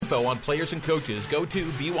info on players and coaches, go to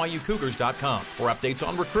BYUCougars.com. For updates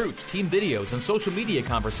on recruits, team videos, and social media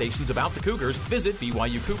conversations about the Cougars, visit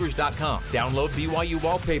BYUCougars.com. Download BYU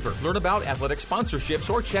Wallpaper, learn about athletic sponsorships,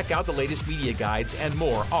 or check out the latest media guides and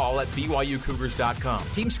more, all at BYUCougars.com.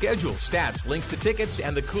 Team schedules, stats, links to tickets,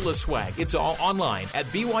 and the coolest swag. It's all online at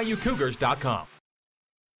BYUCougars.com.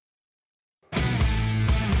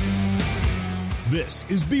 This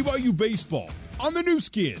is BYU Baseball on the new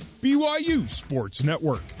skin, BYU Sports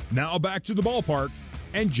Network. Now back to the ballpark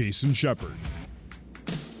and Jason Shepard.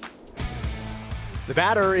 The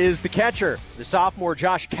batter is the catcher, the sophomore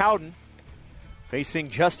Josh Cowden, facing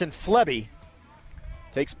Justin Flebby.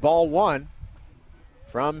 Takes ball one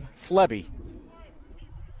from Flebby.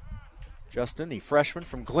 Justin, the freshman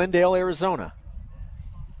from Glendale, Arizona.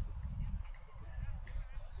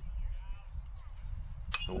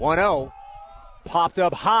 The 1-0 popped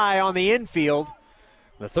up high on the infield.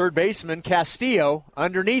 The third baseman, Castillo,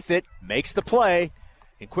 underneath it, makes the play,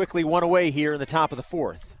 and quickly one away here in the top of the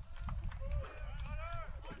fourth.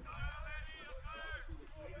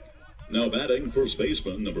 Now batting, first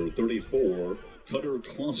baseman, number 34, Cutter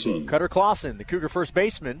Clausen. Cutter Clausen, the Cougar first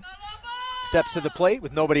baseman, steps to the plate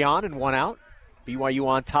with nobody on and one out. BYU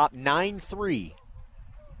on top 9-3.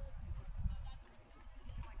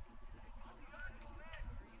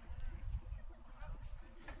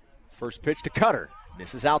 First pitch to Cutter.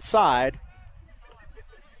 Misses outside.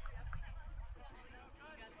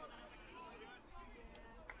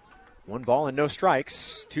 One ball and no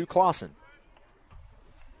strikes to Clausen.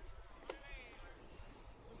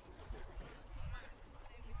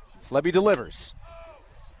 Flebby delivers.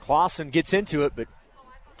 Clausen gets into it, but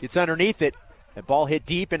gets underneath it. That ball hit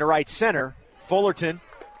deep into right center. Fullerton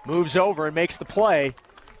moves over and makes the play.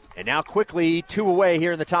 And now quickly 2 away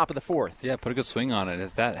here in the top of the fourth. Yeah, put a good swing on it.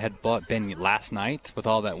 If that had been last night with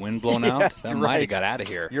all that wind blowing out, that might have got out of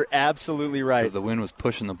here. You're absolutely right. Because the wind was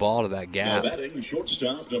pushing the ball to that gap. Now batting,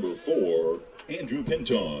 shortstop, number 4, Andrew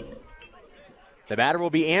Pintar. The batter will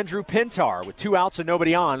be Andrew Pintar with 2 outs and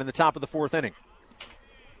nobody on in the top of the fourth inning.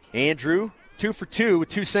 Andrew, 2 for 2 with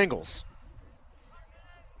 2 singles.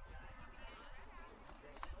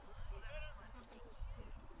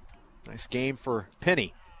 Nice game for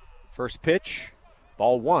Penny. First pitch,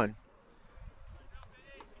 ball 1.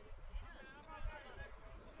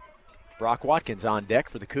 Brock Watkins on deck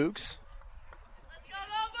for the Cougs.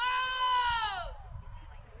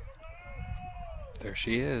 There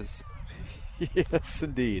she is. Yes,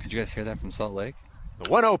 indeed. Did you guys hear that from Salt Lake? The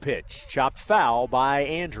 1-0 pitch, chopped foul by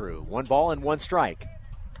Andrew. 1 ball and 1 strike.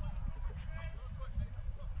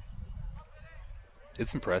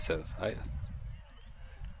 It's impressive.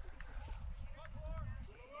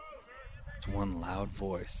 It's one loud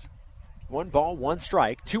voice. 1 ball, 1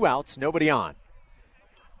 strike, 2 outs, nobody on.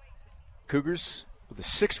 Cougars with a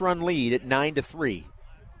 6-run lead at 9-3.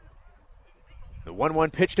 The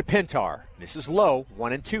 1-1 pitch to Pintar. Misses low,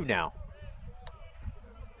 1-2 now.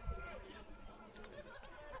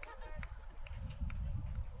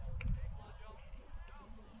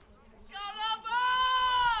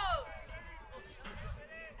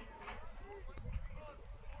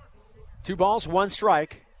 Two balls, 1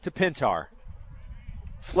 strike to Pintar.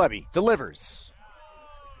 Flebby delivers.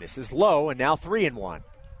 Misses low, and now 3-1.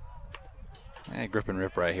 Hey, grip and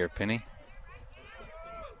rip right here, Penny.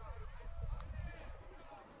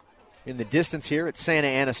 In the distance here at Santa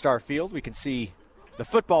Ana Star Field, we can see the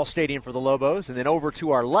football stadium for the Lobos, and then over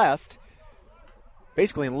to our left,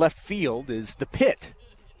 basically in left field, is the pit.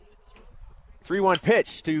 3-1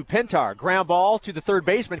 pitch to Pintar. Ground ball to the third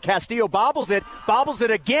baseman. Castillo bobbles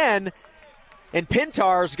it again, and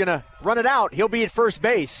Pintar's going to run it out. He'll be at first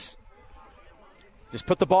base. Just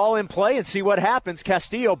put the ball in play and see what happens.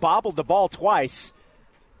 Castillo bobbled the ball twice.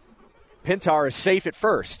 Pintar is safe at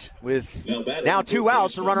first with now 2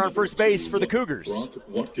 outs, a runner on first base for the Cougars.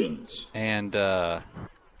 And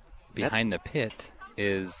behind the pit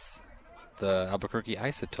is the Albuquerque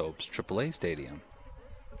Isotopes AAA Stadium.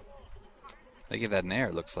 They give that an air,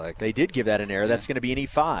 it looks like. They did give that an air. Yeah. That's going to be an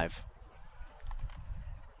E5.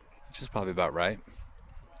 Which is probably about right.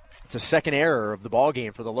 It's a second error of the ball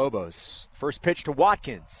game for the Lobos. First pitch to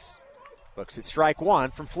Watkins. Looks at strike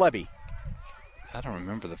 1 from Flebby. I don't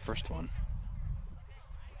remember the first one.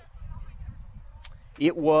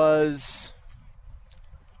 It was.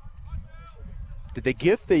 Did they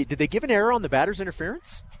give an error on the batter's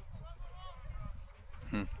interference?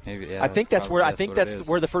 Maybe. Yeah, I think that's where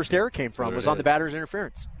the first error came from. Was on the batter's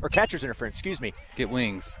interference or catcher's interference. Excuse me. Get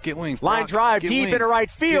wings. Line drive deep into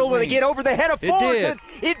right field. Will they get over the head of Fullerton?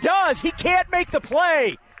 It does. He can't make the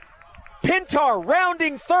play. Pintar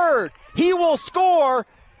rounding third. He will score.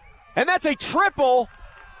 And that's a triple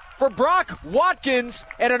for Brock Watkins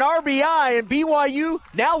and an RBI, and BYU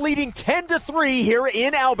now leading 10-3 here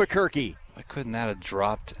in Albuquerque. Why couldn't that have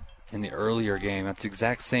dropped in the earlier game? That's the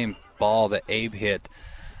exact same ball that Abe hit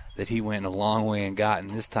that he went a long way and got,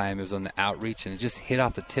 and this time it was on the outreach, and it just hit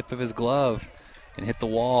off the tip of his glove and hit the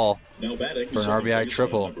wall for an RBI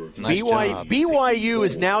triple. Nice job. BYU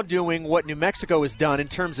is now doing what New Mexico has done in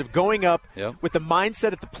terms of going up with the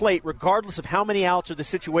mindset at the plate, regardless of how many outs or the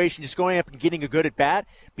situation, just going up and getting a good at-bat.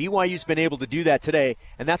 BYU's been able to do that today,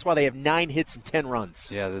 and that's why they have 9 hits and 10 runs.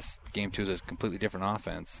 Yeah, this game 2 is a completely different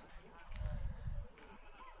offense.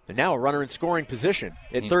 And now a runner in scoring position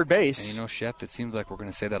at third base. And Shep, it seems like we're going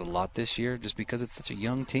to say that a lot this year just because it's such a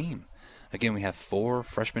young team. Again, we have 4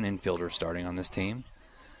 freshman infielders starting on this team.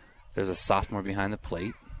 There's a sophomore behind the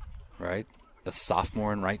plate, right? A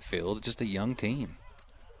sophomore in right field. Just a young team.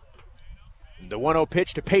 The 1-0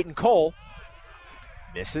 pitch to Peyton Cole.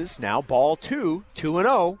 Misses. Now ball 2,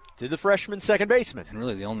 2-0 to the freshman second baseman. And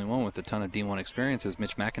really the only one with a ton of D1 experience is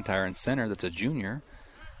Mitch McIntyre in center that's a junior.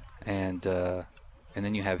 And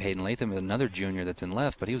then you have Hayden Latham, another junior that's in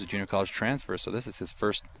left, but he was a junior college transfer, so this is his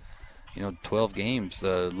first 12 games,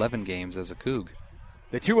 11 games as a Coug.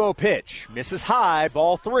 The 2-0 pitch misses high,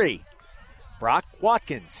 ball 3. Brock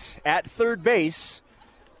Watkins at third base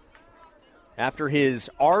after his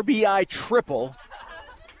RBI triple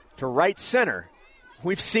to right center.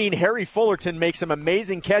 We've seen Harry Fullerton make some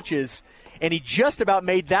amazing catches, and he just about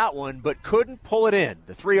made that one, but couldn't pull it in.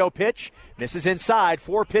 The 3-0 pitch misses inside,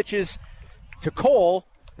 4 pitches to Cole,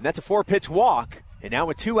 and that's a 4-pitch walk. And now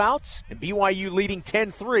with 2 outs and BYU leading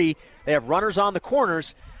 10-3, they have runners on the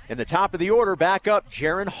corners. In the top of the order, back up,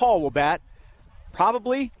 Jaron Hall will bat.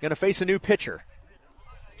 Probably going to face a new pitcher.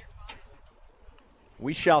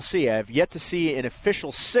 We shall see. I have yet to see an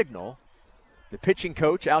official signal. The pitching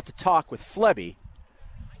coach out to talk with Flebby.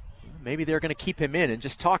 Maybe they're going to keep him in and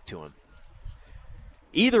just talk to him.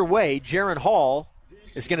 Either way, Jaron Hall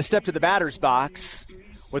is going to step to the batter's box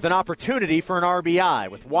with an opportunity for an RBI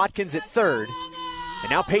with Watkins at third. And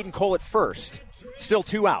now Peyton Cole at first. Still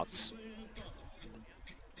 2 outs.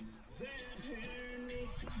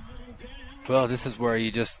 Well, this is where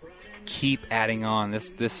you just keep adding on.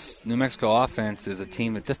 This New Mexico offense is a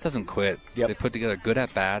team that just doesn't quit. Yep. They put together good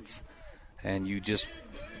at-bats, and you just...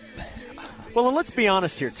 Well, and let's be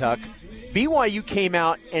honest here, Tuck. BYU came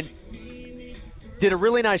out and did a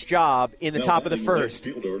really nice job in the top of the first.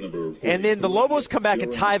 And then the Lobos come back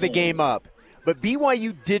and tie the game up. But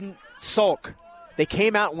BYU didn't sulk. They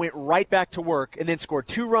came out and went right back to work and then scored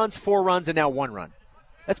 2 runs, 4 runs, and now 1 run.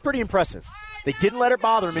 That's pretty impressive. They didn't let it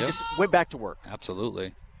bother them and just went back to work.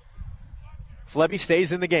 Absolutely. Flebby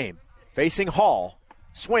stays in the game. Facing Hall.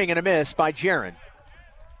 Swing and a miss by Jaron.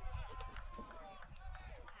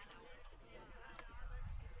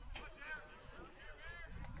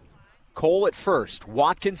 Cole at first.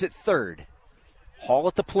 Watkins at third. Hall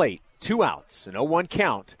at the plate. 2 outs. An 0-1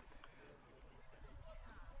 count.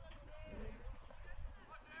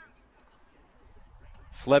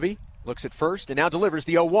 Flebby looks at first and now delivers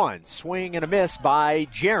the 0-1. Swing and a miss by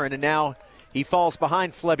Jaron, and now he falls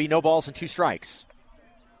behind Flebby. No balls and 2 strikes.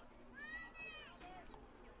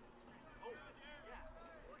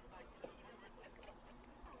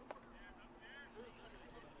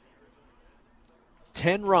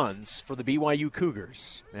 Ten runs for the BYU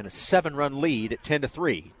Cougars and a 7-run lead at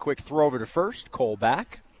 10-3. Quick throw over to first. Cole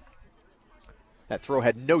back. That throw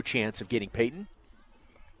had no chance of getting Peyton.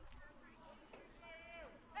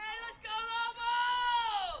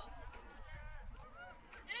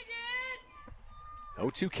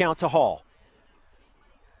 0-2 count to Hall.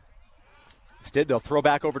 Instead, they'll throw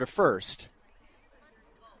back over to first.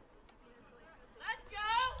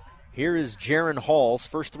 Here is Jaron Hall's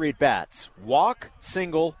first 3 at-bats. Walk,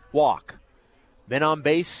 single, walk. Been on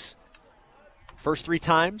base first 3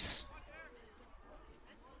 times.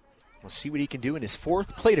 We'll see what he can do in his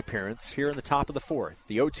 4th plate appearance here in the top of the 4th.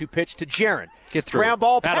 The 0-2 pitch to Jaron. Get through. Ground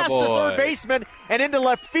ball past the third baseman and into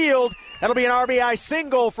left field. That'll be an RBI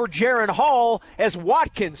single for Jaron Hall as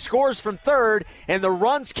Watkins scores from third, and the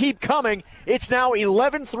runs keep coming. It's now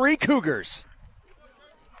 11-3 Cougars.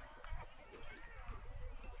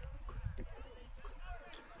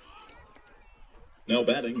 Now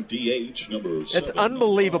batting DH number 7. That's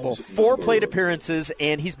unbelievable. 4 plate appearances,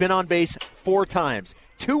 and he's been on base 4 times.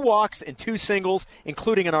 2 walks and 2 singles,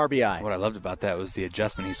 including an RBI. What I loved about that was the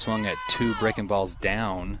adjustment. He swung at 2 breaking balls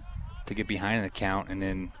down to get behind in the count, and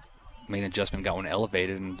then made an adjustment, got one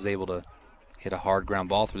elevated, and was able to hit a hard ground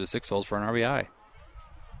ball through the 6 holes for an RBI.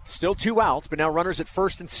 Still 2 outs, but now runners at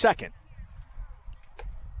first and second.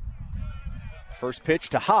 First pitch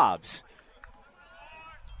to Hobbs.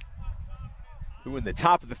 who in the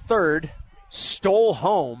top of the third stole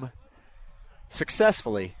home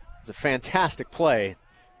successfully. It was a fantastic play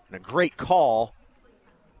and a great call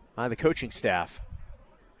by the coaching staff.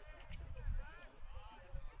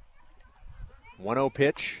 1-0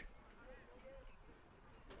 pitch.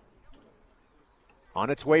 On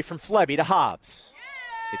its way from Flebby to Hobbs.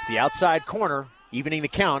 It's the outside corner, evening the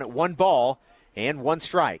count at 1 ball and 1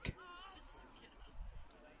 strike.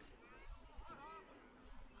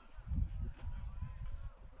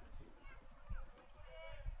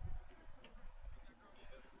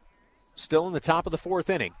 Still in the top of the 4th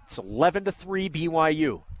inning. It's 11-3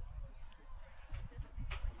 BYU.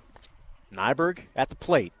 Nyberg at the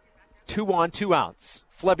plate. 2 on, 2 outs.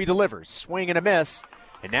 Flebby delivers. Swing and a miss.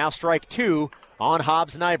 And now strike 2 on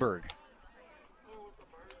Hobbs Nyberg.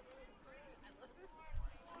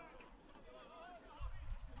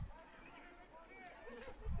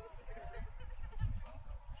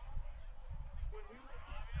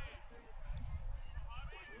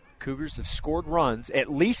 Cougars have scored runs,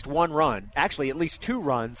 at least 1 run, actually at least 2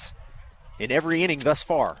 runs in every inning thus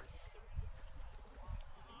far.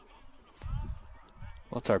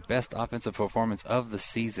 Well, it's our best offensive performance of the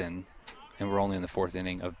season, and we're only in the 4th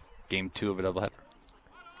inning of Game 2 of a doubleheader.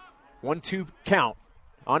 1-2 count.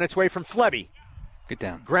 On its way from Flebby. Get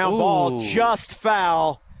down. Ground ball, just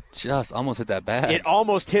foul. Just almost hit that bag. It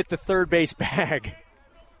almost hit the third base bag.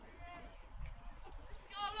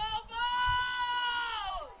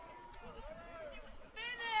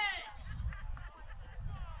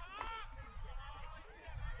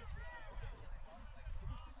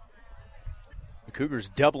 The Cougars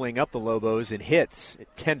doubling up the Lobos in hits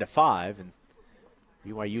at 10-5, and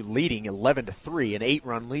BYU leading 11-3, an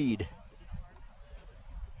 8-run lead.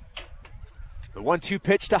 The 1-2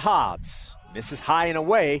 pitch to Hobbs. Misses high and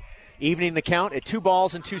away, evening the count at 2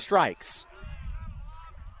 balls and 2 strikes.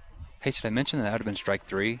 Hey, should I mention that would have been strike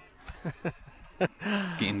 3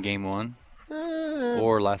 in Game 1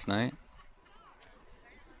 or last night?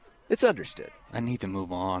 It's understood. I need to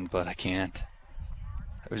move on, but I can't.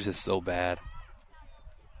 It was just so bad.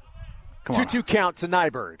 Come on. 2-2 count to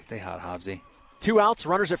Nyberg. Stay hot, Hobbsy. 2 outs,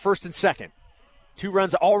 runners at first and second. 2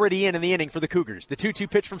 runs already in the inning for the Cougars. The 2-2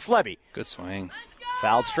 pitch from Flebby. Good swing.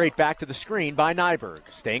 Fouled straight back to the screen by Nyberg.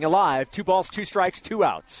 Staying alive, 2 balls, 2 strikes, 2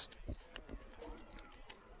 outs.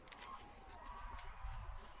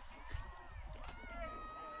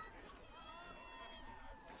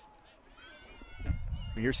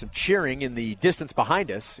 We hear some cheering in the distance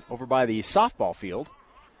behind us over by the softball field.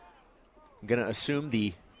 I'm going to assume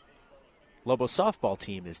the Lobo softball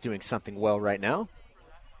team is doing something well right now.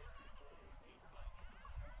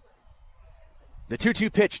 The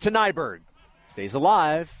 2-2 pitch to Nyberg. Stays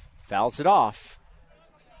alive, fouls it off.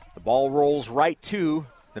 The ball rolls right to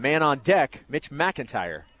the man on deck, Mitch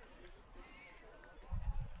McIntyre.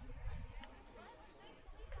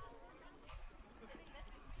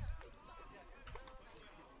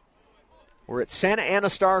 We're at Santa Ana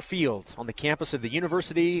Star Field on the campus of the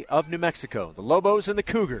University of New Mexico. The Lobos and the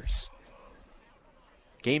Cougars.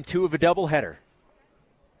 Game 2 of a doubleheader.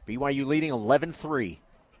 BYU leading 11-3.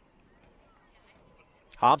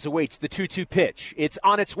 Hobbs awaits the 2-2 pitch. It's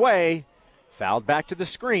on its way. Fouled back to the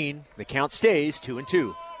screen. The count stays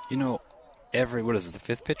 2-2. You know, what is this,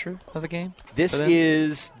 the 5th pitcher of the game? This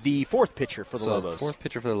is the 4th pitcher for the Lobos. 4th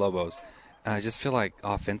pitcher for the Lobos. And I just feel like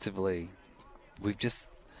offensively, we've just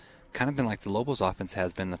kind of been like the Lobos offense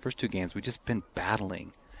has been in the first 2 games. We've just been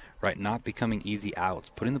battling, right? Not becoming easy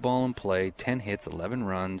outs, putting the ball in play, 10 hits, 11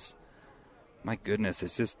 runs. My goodness,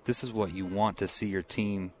 it's just, this is what you want to see your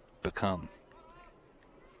team become.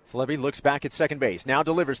 Flebby looks back at second base. Now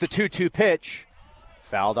delivers the 2-2 pitch.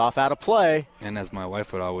 Fouled off out of play. And as my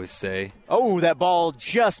wife would always say, oh, that ball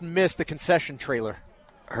just missed the concession trailer.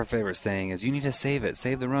 Her favorite saying is, you need to save it.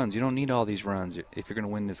 Save the runs. You don't need all these runs if you're going to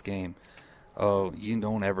win this game. Oh, you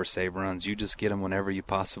don't ever save runs. You just get them whenever you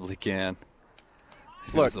possibly can.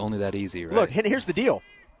 If look, it's only that easy, right? Look, here's the deal.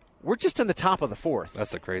 We're just in the top of the 4th.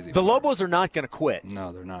 That's the crazy The part. Lobos are not going to quit.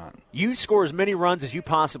 No, they're not. You score as many runs as you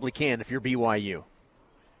possibly can if you're BYU.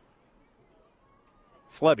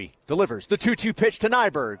 Flebby delivers the 2-2 pitch to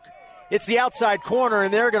Nyberg. It's the outside corner,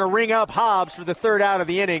 and they're going to ring up Hobbs for the 3rd out of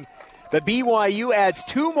the inning. The BYU adds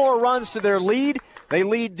 2 more runs to their lead. They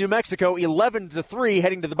lead New Mexico 11-3,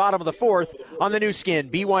 heading to the bottom of the 4th on the new skin,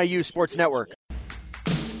 BYU Sports Network.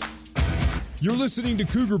 You're listening to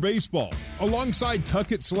Cougar Baseball alongside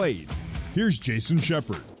Tuckett Slade. Here's Jason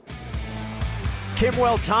Shepard.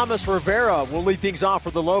 Kimwell Thomas Rivera will lead things off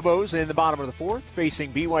for the Lobos in the bottom of the 4th,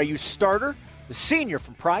 facing BYU starter, the senior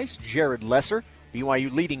from Price, Jared Lesser.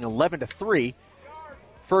 BYU leading 11-3.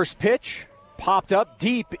 First pitch, popped up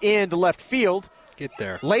deep into left field. Get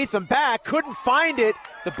there. Latham back, couldn't find it.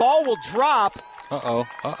 The ball will drop.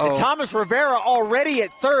 And Thomas Rivera already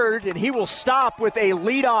at third, and he will stop with a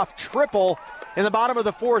leadoff triple in the bottom of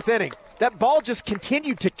the fourth inning. That ball just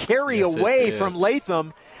continued to carry away from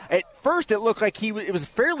Latham. At first, it looked like it was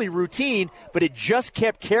fairly routine, but it just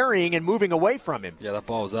kept carrying and moving away from him. Yeah, that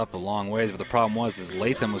ball was up a long ways, but the problem was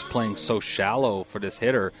Latham was playing so shallow for this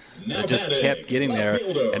hitter. It just kept getting there,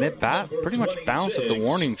 and it pretty much bounced at the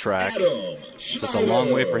warning track. Just a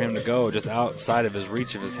long way for him to go, just outside of his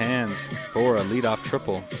reach of his hands for a leadoff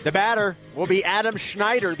triple. The batter will be Adam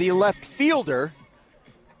Schneider, the left fielder.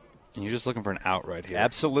 And you're just looking for an out right here.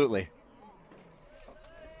 Absolutely.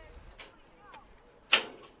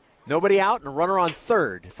 Nobody out and a runner on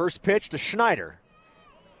third. First pitch to Schneider.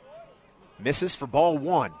 Misses for ball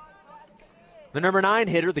one. The number 9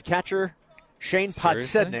 hitter, the catcher, Shane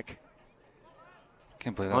Podsednik.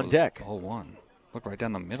 Can't believe that on was deck. Ball one. Look right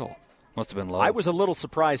down the middle. Must have been low. I was a little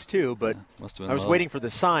surprised too, but I was waiting for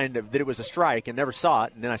the sign that it was a strike and never saw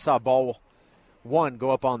it. And then I saw ball one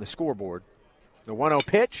go up on the scoreboard. The 1-0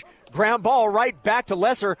 pitch. Ground ball right back to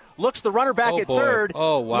Lesser. Looks the runner back at third.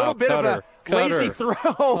 Oh, wow. A little bit of a lazy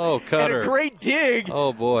throw. And a great dig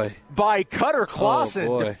by Cutter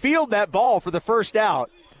Clausen to field that ball for the first out.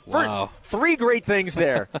 Wow. 3 great things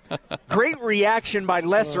there. Great reaction by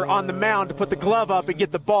Lesser on the mound to put the glove up and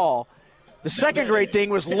get the ball. The second great thing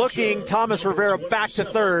was looking Thomas Rivera back to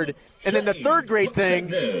third. And then the third great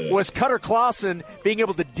thing was Cutter Clausen being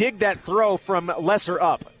able to dig that throw from Lesser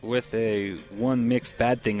up. With one mixed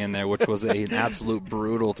bad thing in there, which was an absolute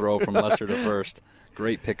brutal throw from Lesser to first.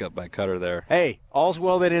 Great pickup by Cutter there. Hey, all's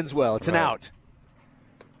well that ends well. It's an out.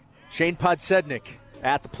 Shane Podsednik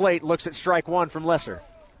at the plate looks at strike one from Lesser.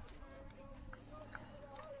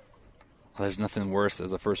 Well, there's nothing worse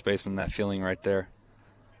as a first baseman than that feeling right there.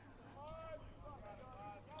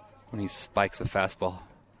 When he spikes a fastball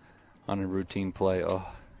on a routine play. Oh,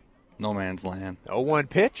 no man's land. 0-1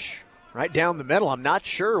 pitch right down the middle. I'm not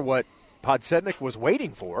sure what Podsednik was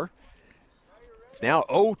waiting for. It's now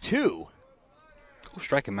 0-2. Go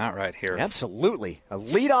strike him out right here. Absolutely. A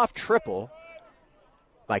leadoff triple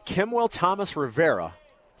by Kimwell Thomas Rivera.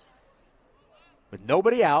 With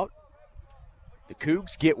nobody out, the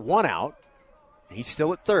Cougs get one out. He's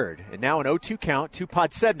still at third. And now an 0-2 count to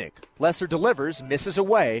Podsednik. Lesser delivers, misses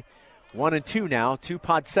away. 1-2 now to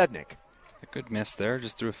Podsednik. A good miss there.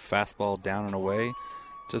 Just threw a fastball down and away.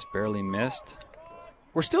 Just barely missed.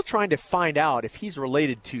 We're still trying to find out if he's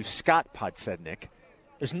related to Scott Podsednik.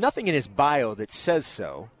 There's nothing in his bio that says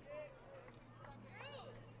so.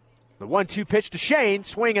 The 1-2 pitch to Shane.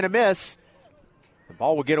 Swing and a miss. The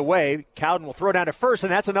ball will get away. Cowden will throw down to first,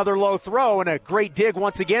 and that's another low throw and a great dig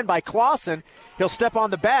once again by Clausen. He'll step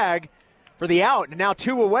on the bag for the out, and now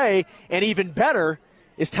 2 away, and even better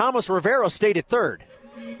is Thomas Rivera stayed at third.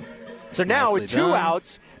 So now with 2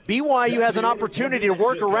 outs, BYU has an opportunity to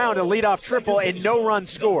work around a leadoff triple and no run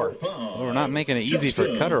score. Well, we're not making it easy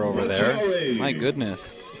for Cutter over there. My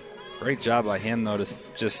goodness. Great job by him, though, to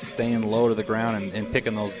just staying low to the ground and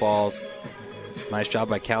picking those balls. Nice job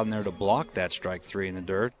by Cowden there to block that strike 3 in the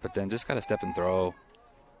dirt, but then just got to step and throw.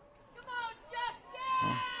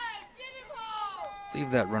 Well,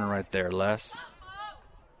 leave that runner right there, Les.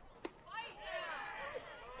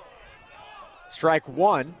 Strike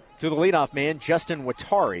 1 to the leadoff man, Justin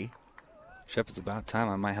Watari. Shep, it's about time.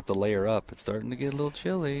 I might have to layer up. It's starting to get a little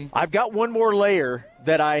chilly. I've got one more layer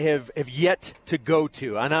that I have yet to go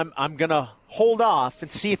to, and I'm going to hold off and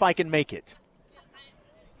see if I can make it.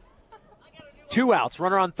 2 outs,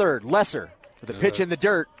 runner on third. Lesser with a pitch in the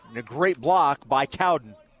dirt and a great block by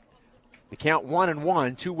Cowden. The count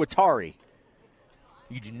 1-1 to Watari.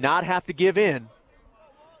 You do not have to give in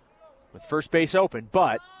with first base open,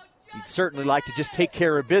 but you'd certainly like to just take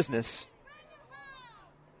care of business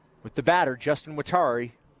with the batter, Justin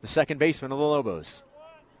Watari, the second baseman of the Lobos.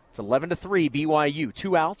 It's 11-3 BYU.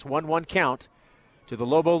 2 outs, 1-1 count to the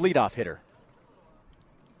Lobo leadoff hitter.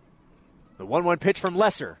 The 1-1 pitch from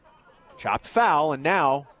Lesser. Chopped foul, and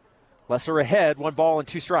now Lesser ahead, 1 ball and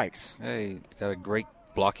 2 strikes. Hey, got a great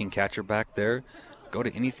blocking catcher back there. Go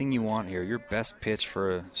to anything you want here. Your best pitch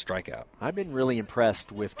for a strikeout. I've been really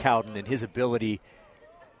impressed with Cowden and his ability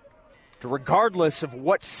to, regardless of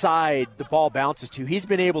what side the ball bounces to, he's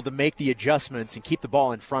been able to make the adjustments and keep the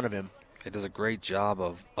ball in front of him. He does a great job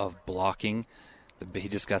of blocking. He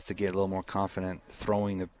just got to get a little more confident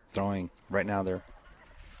throwing. Right now they're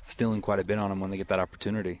stealing quite a bit on him when they get that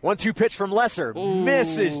opportunity. 1-2 pitch from Lesser.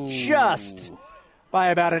 Misses just by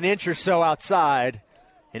about an inch or so outside.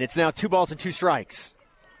 And it's now 2 balls and 2 strikes.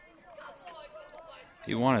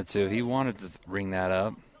 He wanted to. He wanted to ring that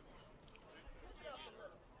up.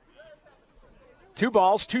 2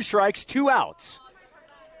 balls, 2 strikes, 2 outs.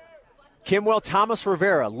 Kimwell Thomas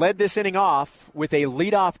Rivera led this inning off with a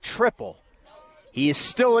leadoff triple. He is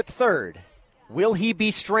still at third. Will he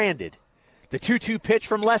be stranded? The 2-2 pitch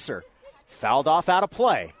from Lesser. Fouled off out of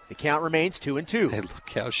play. The count remains 2-2. Hey,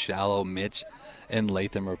 look how shallow Mitch and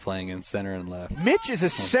Latham are playing in center and left. Mitch is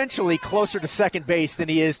essentially closer to second base than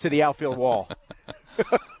he is to the outfield wall.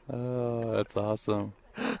 Oh, that's awesome.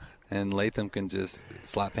 And Latham can just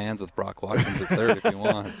slap hands with Brock Watkins at third if he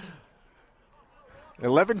wants.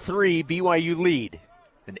 11-3 BYU lead.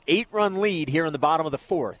 An 8-run lead here in the bottom of the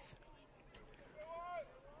 4th.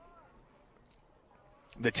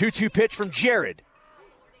 The 2-2 pitch from Jared.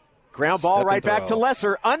 Ground ball right back to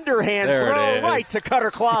Lesser. Underhand throw right to Cutter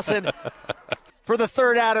Clausen for the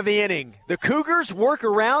 3rd out of the inning. The Cougars work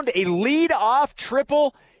around a lead-off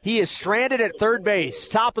triple. He is stranded at third base.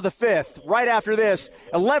 Top of the 5th. Right after this,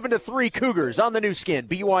 11-3 Cougars on the new skin,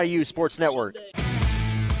 BYU Sports Network.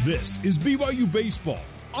 This is BYU Baseball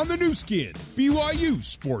on the new skin, BYU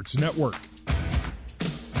Sports Network.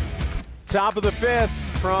 Top of the 5th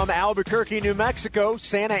from Albuquerque, New Mexico,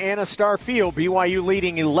 Santa Ana Star Field. BYU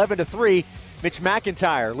leading 11-3. Mitch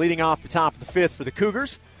McIntyre leading off the top of the 5th for the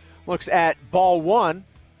Cougars. Looks at ball 1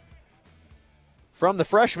 from the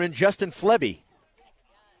freshman, Justin Flebby.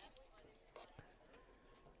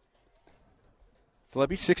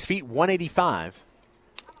 Flebby, 6 feet, 185.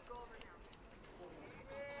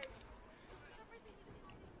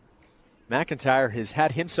 McIntyre has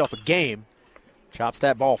had himself a game. Chops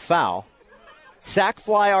that ball foul. Sac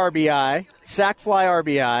fly RBI,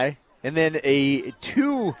 and then a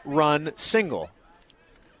 2-run single.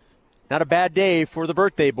 Not a bad day for the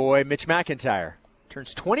birthday boy, Mitch McIntyre.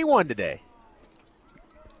 Turns 21 today.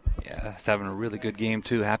 Yeah, he's having a really good game,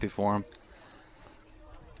 too. Happy for him.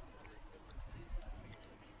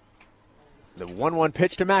 The 1-1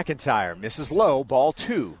 pitch to McIntyre. Misses low, ball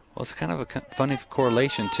 2. Well, it's kind of a funny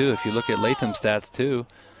correlation, too. If you look at Latham's stats, too,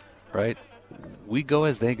 right? We go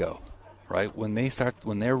as they go, right? When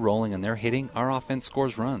they're rolling and they're hitting, our offense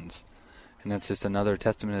scores runs. And that's just another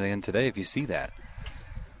testament at the end today if you see that.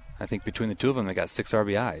 I think between the two of them, they got 6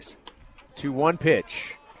 RBIs. 2-1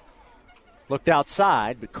 pitch. Looked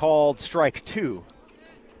outside, but called strike 2.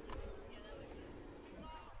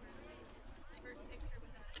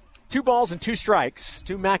 Two balls and 2 strikes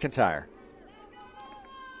to McIntyre.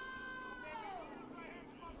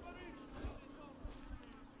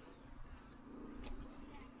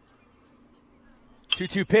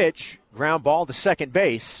 Two-two pitch, ground ball to second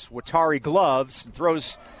base. Watari gloves and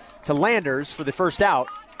throws to Landers for the first out.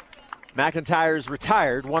 McIntyre's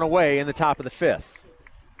retired, 1 away in the top of the 5th.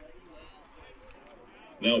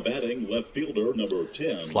 Now batting left fielder number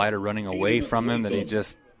 10. Slider running away from him that he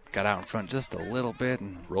just got out in front just a little bit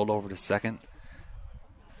and rolled over to second.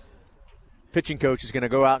 Pitching coach is going to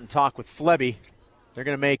go out and talk with Flebby. They're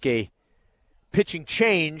going to make a pitching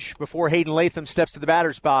change before Hayden Latham steps to the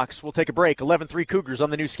batter's box. We'll take a break. 11-3 Cougars on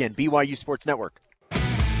the new skin, BYU Sports Network.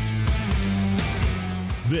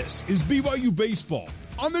 This is BYU Baseball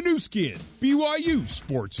on the new skin, BYU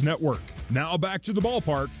Sports Network. Now back to the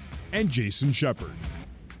ballpark and Jason Shepard.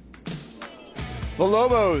 The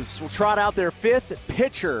Lobos will trot out their 5th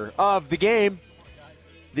pitcher of the game.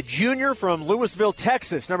 The junior from Lewisville,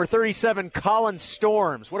 Texas, number 37, Colin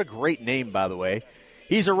Storms. What a great name, by the way.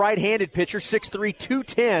 He's a right-handed pitcher, 6'3",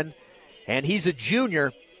 210, and he's a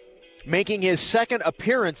junior, making his 2nd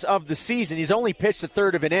appearance of the season. He's only pitched a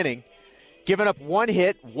 1/3 of an inning, given up 1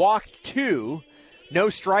 hit, walked 2, no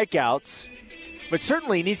strikeouts, but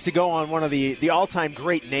certainly needs to go on one of the all-time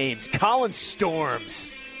great names, Colin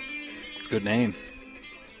Storms. It's a good name.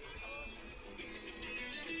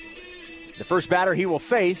 The first batter he will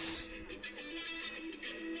face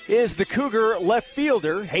is the Cougar left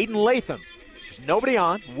fielder, Hayden Latham. There's nobody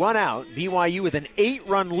on, 1 out. BYU with an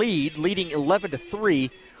 8-run lead, leading 11-3.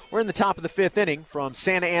 We're in the top of the 5th inning from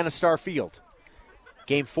Santa Ana Star Field.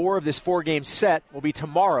 Game 4 of this 4-game set will be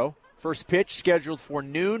tomorrow. First pitch scheduled for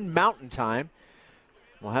noon Mountain Time.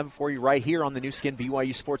 We'll have it for you right here on the new skin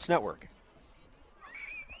BYU Sports Network.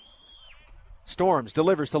 Storms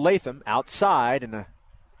delivers to Latham outside and a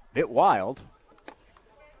bit wild.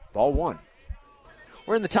 Ball 1.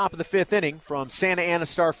 We're in the top of the 5th inning from Santa Ana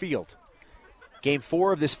Star Field. Game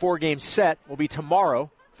 4 of this 4-game set will be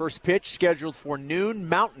tomorrow. First pitch scheduled for noon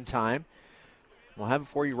Mountain Time. We'll have it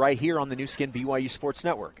for you right here on the new skin BYU Sports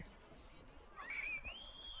Network.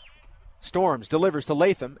 Storms delivers to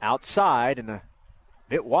Latham outside and a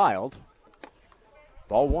bit wild.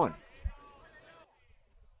 Ball 1.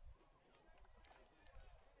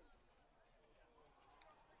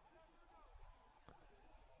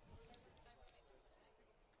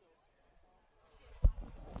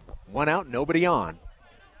 1 out, nobody on.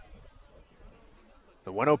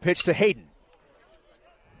 The 1-0 pitch to Hayden.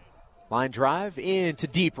 Line drive into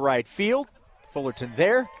deep right field. Fullerton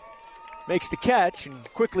there. Makes the catch,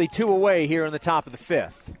 and quickly 2 away here in the top of the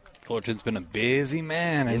 5th. Fullerton's been a busy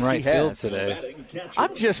man in Yes, right he field has. today.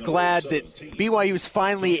 I'm just glad that BYU is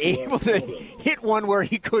finally able to hit one where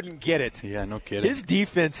he couldn't get it. Yeah, no kidding. His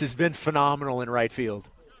defense has been phenomenal in right field.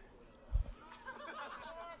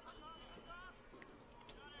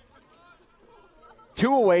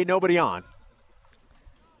 Two away, nobody on.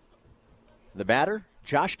 The batter,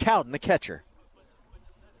 Josh Cowden, the catcher.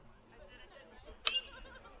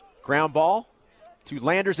 Ground ball to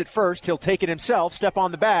Landers at first. He'll take it himself, step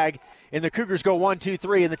on the bag, and the Cougars go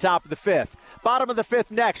 1-2-3 in the top of the 5th. Bottom of the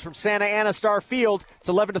 5th next from Santa Ana Star Field. It's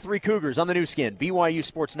 11-3 Cougars on the new skin, BYU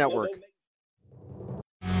Sports Network.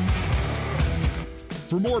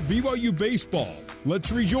 For more BYU baseball,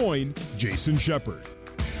 let's rejoin Jason Shepard.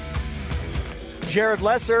 Jared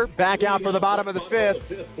Lesser back out for the bottom of the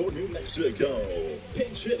 5th. For New Mexico,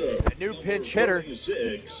 pinch hitter. A new pinch hitter.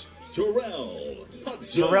 46, Terrell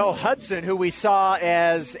Hudson. Terrell Hudson, who we saw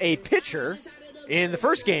as a pitcher in the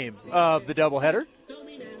first game of the doubleheader,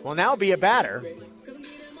 will now be a batter.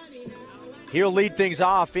 He'll lead things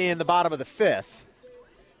off in the bottom of the 5th.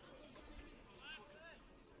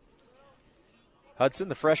 Hudson,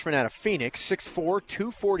 the freshman out of Phoenix, 6'4",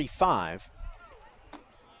 245.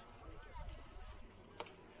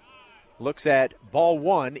 Looks at ball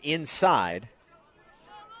 1 inside.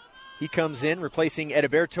 He comes in replacing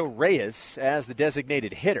Edilberto Reyes as the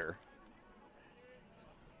designated hitter.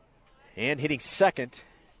 And hitting second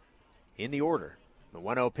in the order. The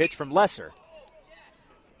 1-0 pitch from Lesser.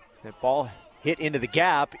 That ball hit into the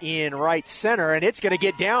gap in right center, and it's going to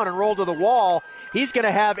get down and roll to the wall. He's going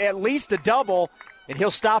to have at least a double, and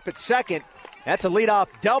he'll stop at second. That's a leadoff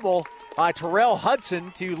double by Terrell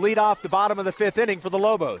Hudson to lead off the bottom of the 5th inning for the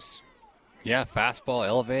Lobos. Yeah, fastball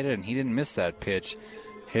elevated, and he didn't miss that pitch.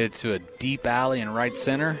 Hit to a deep alley in right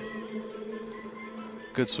center.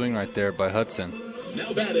 Good swing right there by Hudson.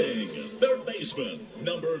 Now batting, third baseman,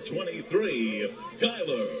 number 23,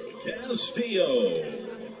 Kyler Castillo.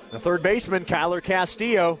 The third baseman, Kyler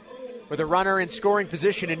Castillo, with a runner in scoring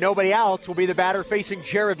position and nobody else, will be the batter facing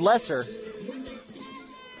Jared Lesser.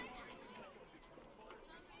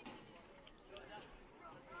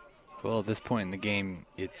 Well, at this point in the game,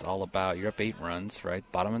 it's all about, you're up 8 runs, right?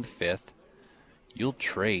 Bottom of the 5th. You'll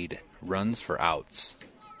trade runs for outs,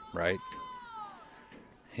 right?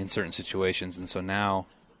 In certain situations. And so now,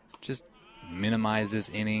 just minimize this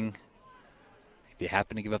inning. If you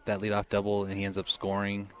happen to give up that leadoff double and he ends up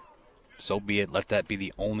scoring, so be it. Let that be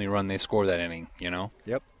the only run they score that inning, you know?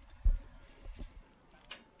 Yep.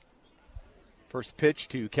 First pitch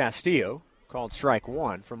to Castillo, called strike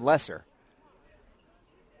 1 from Lesser.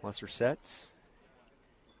 Lesser sets.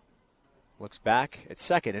 Looks back at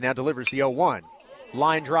second and now delivers the 0-1.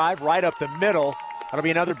 Line drive right up the middle. That'll be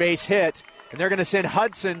another base hit. And they're going to send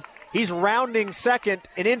Hudson. He's rounding second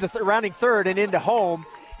and into rounding third and into home.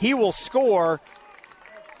 He will score.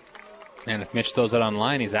 And if Mitch throws that on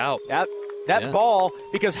line, he's out. That ball,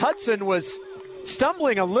 because Hudson was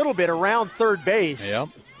stumbling a little bit around third base,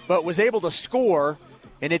 but was able to score.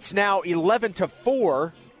 And it's now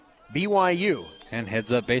 11-4 BYU. And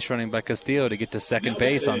heads up base running by Castillo to get to second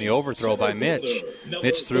base on the overthrow by Mitch.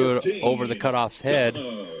 Mitch threw it over the cutoff's head,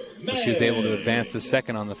 but she was able to advance to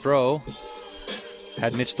second on the throw.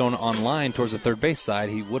 Had Mitch thrown on line towards the third base side,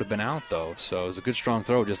 he would have been out, though. So it was a good, strong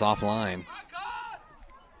throw just off line.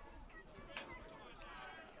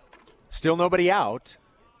 Still nobody out.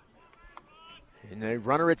 And a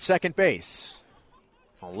runner at second base.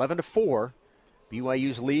 11-4.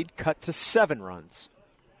 BYU's lead cut to 7 runs.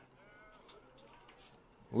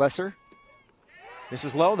 Lesser. This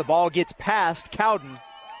is low. The ball gets past Cowden.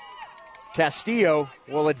 Castillo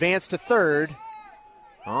will advance to third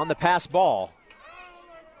on the pass ball.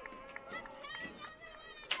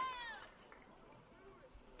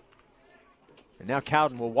 And now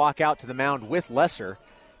Cowden will walk out to the mound with Lesser.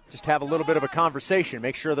 Just have a little bit of a conversation.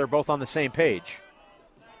 Make sure they're both on the same page.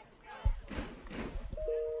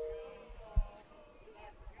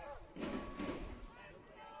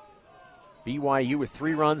 BYU with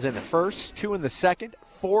 3 runs in the first, 2 in the second,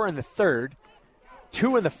 4 in the third,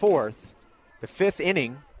 2 in the fourth. The 5th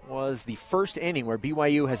inning was the first inning where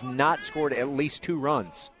BYU has not scored at least 2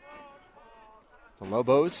 runs. The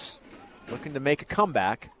Lobos looking to make a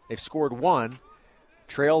comeback. They've scored 1,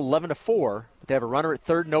 trail 11-4, but they have a runner at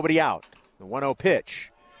third, nobody out. The 1-0 pitch.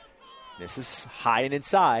 This is high and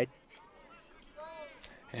inside.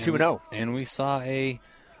 2-0. And we saw a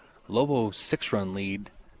Lobo 6-run lead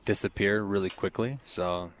disappear really quickly.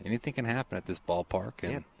 So anything can happen at this ballpark.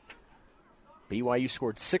 And BYU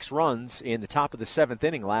scored 6 runs in the top of the 7th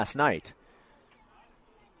inning last night.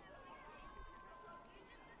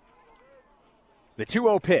 The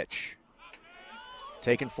 2-0 pitch.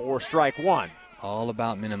 Taken for strike one. All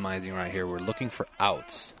about minimizing right here. We're looking for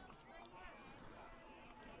outs.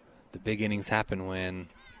 The big innings happen when,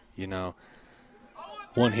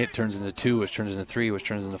 one hit turns into 2, which turns into 3, which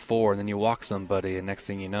turns into 4, and then you walk somebody, and next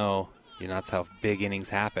thing you know, that's how big innings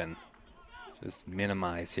happen. Just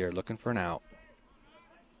minimize here, looking for an out.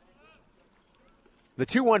 The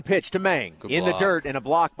 2-1 pitch to Mang. In the dirt, and a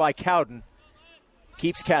block by Cowden.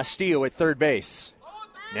 Keeps Castillo at third base.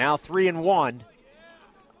 Now 3-1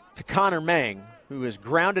 to Connor Mang, who has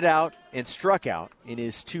grounded out and struck out in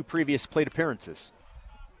his 2 previous plate appearances.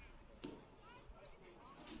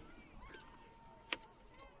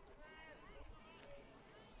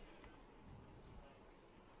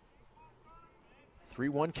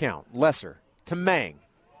 Three-one count. Lesser to Mang.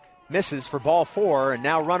 Misses for ball 4, and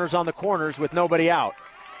now runners on the corners with nobody out.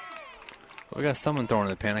 We got someone throwing in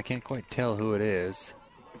the pen. I can't quite tell who it is.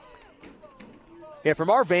 Yeah, from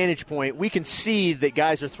our vantage point, we can see that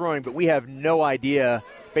guys are throwing, but we have no idea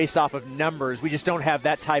based off of numbers. We just don't have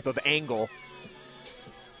that type of angle.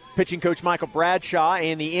 Pitching coach Michael Bradshaw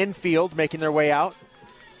and the infield making their way out.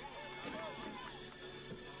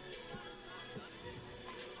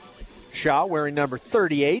 Shaw wearing number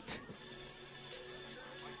 38.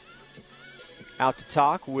 Out to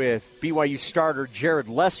talk with BYU starter Jared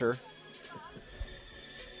Lesser.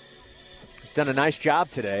 He's done a nice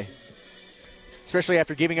job today, especially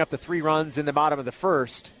after giving up the 3 runs in the bottom of the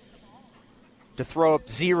first to throw up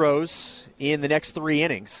zeros in the next 3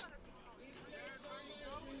 innings.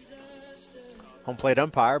 Home plate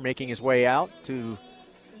umpire making his way out to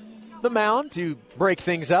the mound to break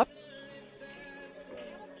things up.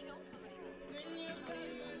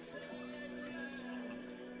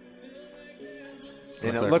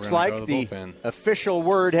 And it looks like the official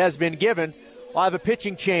word has been given. We'll have a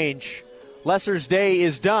pitching change. Lesser's day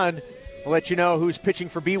is done. We'll let you know who's pitching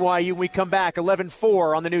for BYU when we come back.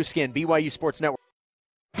 11-4 on the new skin, BYU Sports Network.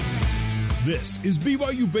 This is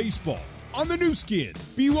BYU Baseball on the new skin,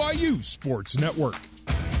 BYU Sports Network.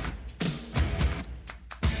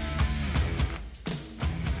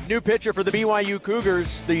 New pitcher for the BYU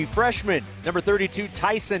Cougars, the freshman, number 32,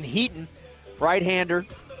 Tyson Heaton, right-hander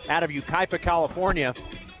out of Yucaipa, California.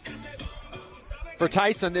 For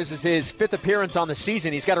Tyson, this is his 5th appearance on the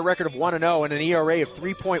season. He's got a record of 1-0 and an ERA of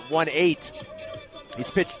 3.18.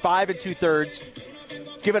 He's pitched 5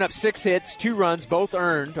 2/3, given up 6 hits, 2 runs, both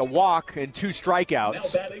earned, a walk, and 2 strikeouts. Now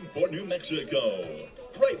batting for New Mexico,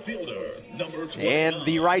 right fielder, number 29. And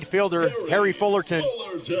the right fielder, Harry Fullerton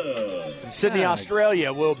from Sydney,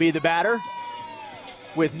 Australia, will be the batter.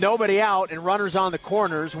 With nobody out and runners on the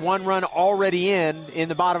corners, 1 run already in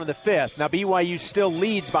the bottom of the 5th. Now BYU still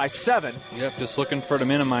leads by 7. Yep, just looking to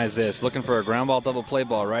minimize this. Looking for a ground ball, double play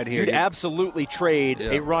ball right here. You'd absolutely trade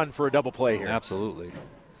a run for a double play here. Absolutely.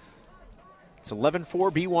 It's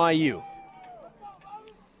 11-4 BYU.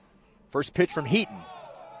 First pitch from Heaton.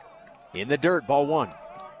 In the dirt, ball 1.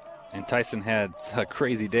 And Tyson had a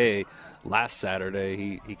crazy day last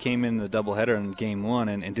Saturday. He came in the doubleheader in game 1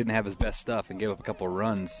 and didn't have his best stuff and gave up a couple of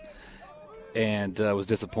runs and was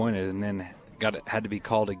disappointed, and then had to be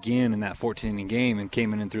called again in that 14-inning game and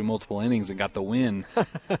came in and threw multiple innings and got the win.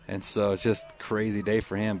 And so it's just a crazy day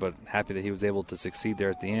for him, but happy that he was able to succeed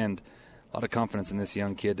there at the end. A lot of confidence in this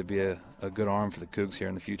young kid to be a good arm for the Cougs here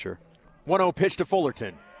in the future. 1-0 pitch to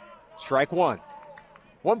Fullerton. Strike 1.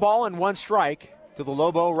 1 ball and 1 strike to the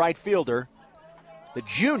Lobo right fielder, the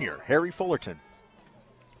junior, Harry Fullerton.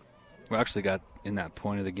 We actually got in that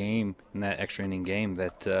point of the game, in that extra inning game,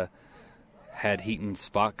 that had Heaton's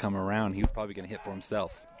spot come around, he was probably going to hit for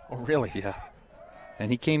himself. Oh, really? Yeah.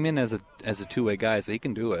 And he came in as a two-way guy, so he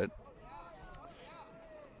can do it.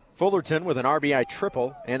 Fullerton with an RBI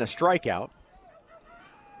triple and a strikeout.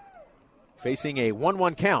 Facing a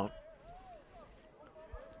 1-1 count.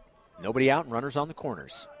 Nobody out and runners on the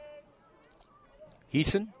corners.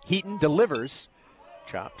 Heaton delivers.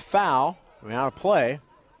 Chopped foul. Out of play.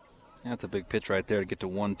 That's a big pitch right there to get to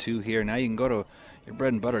 1-2 here. Now you can go to your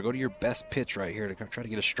bread and butter. Go to your best pitch right here to try to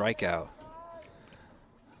get a strikeout.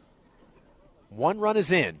 1 run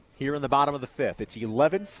is in here in the bottom of the 5th. It's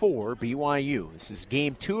 11-4 BYU. This is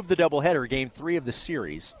game 2 of the doubleheader, game 3 of the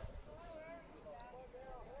series.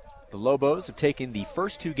 The Lobos have taken the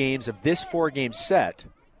first 2 games of this 4-game set.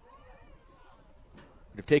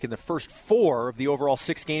 They've taken the first 4 of the overall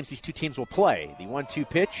 6 games these 2 teams will play. The 1-2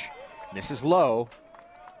 pitch misses low.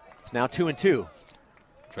 It's now 2-2.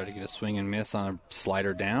 Try to get a swing and miss on a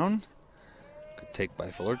slider down. Good take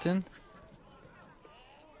by Fullerton.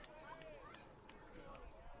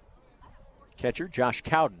 Catcher Josh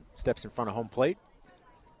Cowden steps in front of home plate.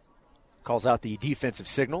 Calls out the defensive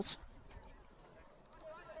signals.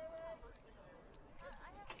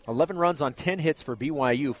 11 runs on 10 hits for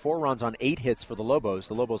BYU, 4 runs on 8 hits for the Lobos.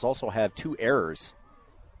 The Lobos also have 2 errors.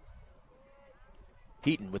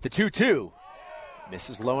 Heaton with the 2-2.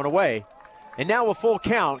 Misses low and away. And now a full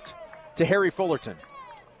count to Harry Fullerton.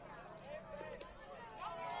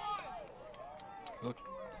 Look,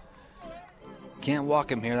 can't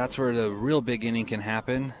walk him here. That's where the real big inning can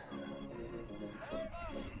happen.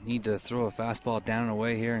 Need to throw a fastball down and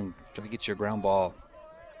away here and try to get your ground ball.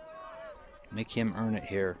 Make him earn it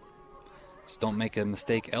here. Just don't make a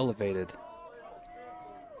mistake elevated.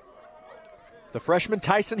 The freshman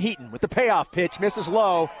Tyson Heaton with the payoff pitch. Misses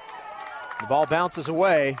low. The ball bounces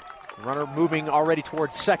away. The runner moving already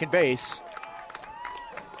towards second base.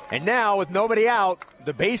 And now with nobody out,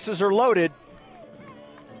 the bases are loaded.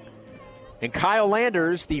 And Kyle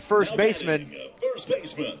Landers, the first baseman,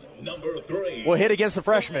 number 3, will hit against the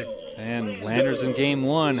freshman. And Landers in game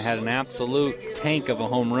 1 had an absolute tank of a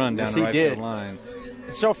home run down the right field line.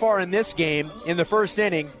 So far in this game, in the first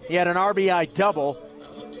inning, he had an RBI double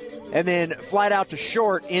and then flied out to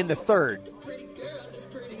short in the third.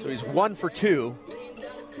 So he's 1 for 2.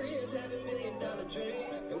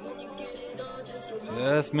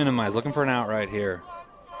 Just minimize, looking for an out right here.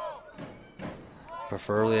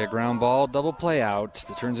 Preferably a ground ball, double play out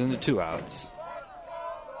that turns into 2 outs.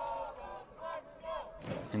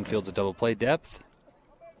 Infield's a double play depth.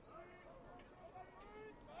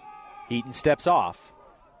 Heaton steps off.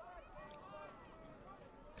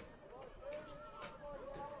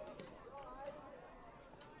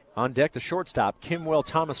 On deck, the shortstop, Kimwell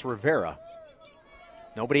Thomas Rivera.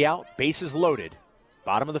 Nobody out, bases loaded.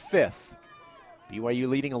 Bottom of the 5th. BYU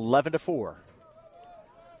leading 11-4.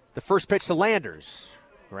 The first pitch to Landers.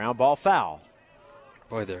 Ground ball foul.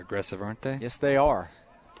 Boy, they're aggressive, aren't they? Yes, they are.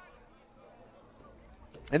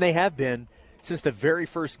 And they have been since the very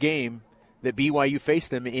first game that BYU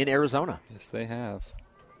faced them in Arizona. Yes, they have.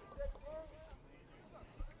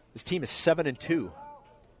 This team is 7-2.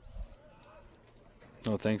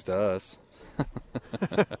 Oh, thanks to us.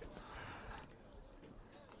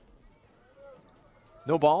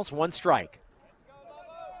 No balls, 1 strike.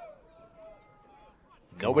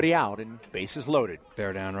 Nobody out and bases loaded.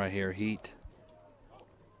 Bear down right here, Heat.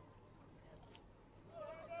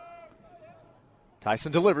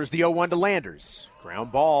 Tyson delivers the 0-1 to Landers.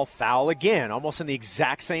 Ground ball, foul again, almost in the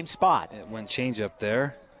exact same spot. It went change up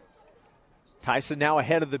there. Tyson now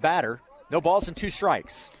ahead of the batter. No balls and 2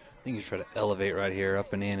 strikes. I think he's trying to elevate right here,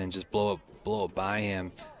 up and in, and just blow it by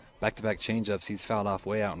him. Back-to-back changeups, he's fouled off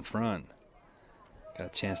way out in front. Got a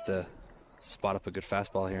chance to spot up a good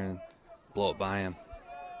fastball here and blow it by him.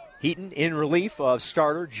 Heaton in relief of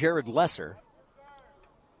starter Jared Lesser.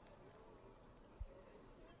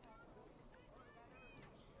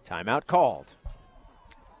 Timeout called.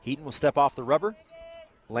 Heaton will step off the rubber.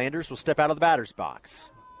 Landers will step out of the batter's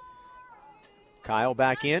box. Kyle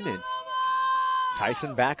back in and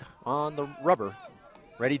Tyson back on the rubber,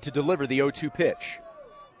 ready to deliver the 0-2 pitch.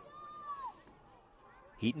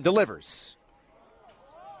 Heaton delivers.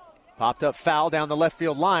 Popped up foul down the left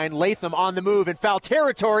field line. Latham on the move in foul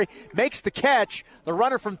territory. Makes the catch. The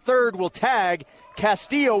runner from third will tag.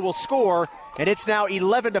 Castillo will score. And it's now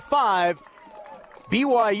 11-5.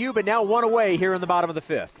 BYU, but now 1 away here in the bottom of the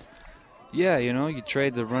 5th. Yeah, you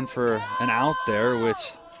trade the run for an out there, which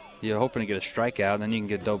you're hoping to get a strikeout, and then you can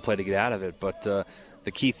get a double play to get out of it. But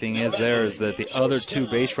the key thing is that the other 2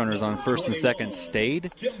 base runners on first and second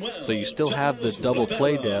stayed. So you still have the double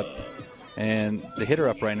play depth. And the hitter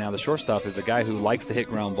up right now, the shortstop, is a guy who likes to hit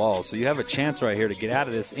ground balls. So you have a chance right here to get out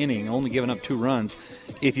of this inning, only giving up 2 runs,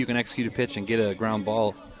 if you can execute a pitch and get a ground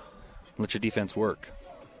ball and let your defense work.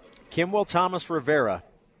 Kimwell Thomas Rivera,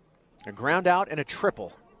 a ground out and a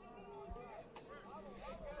triple.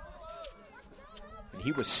 And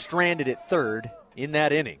he was stranded at third in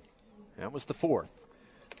that inning. That was the 4th.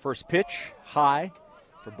 First pitch, high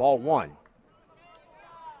for ball 1.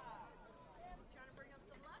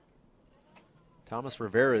 Thomas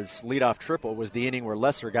Rivera's leadoff triple was the inning where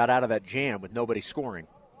Lesser got out of that jam with nobody scoring.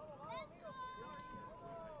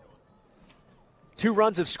 2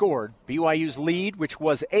 runs have scored. BYU's lead, which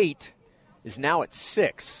was 8, is now at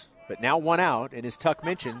 6. But now 1 out, and as Tuck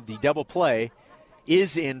mentioned, the double play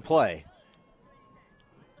is in play.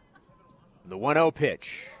 The 1-0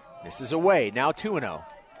 pitch. Misses away, now 2-0.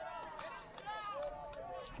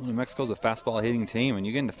 New Mexico's a fastball hitting team, and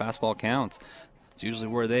you get into fastball counts. It's usually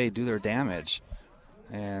where they do their damage.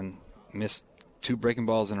 and missed 2 breaking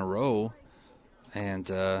balls in a row, and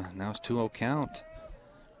now it's 2-0 count.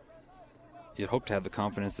 You'd hope to have the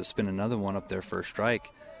confidence to spin another one up there for a strike,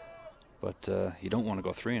 but you don't want to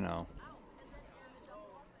go 3-0.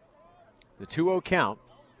 The 2-0 count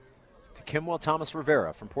to Kimwell Thomas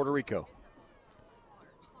Rivera from Puerto Rico.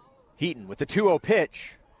 Heaton with the 2-0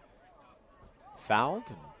 pitch. Fouled.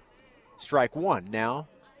 Strike one now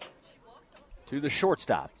to the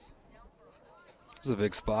shortstop. This is a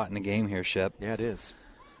big spot in the game here, Shep. Yeah, it is.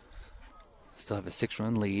 Still have a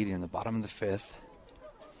 6-run lead. You're in the bottom of the 5th.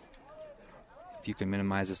 If you can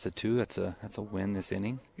minimize this to 2, that's a win this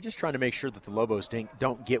inning. You're just trying to make sure that the Lobos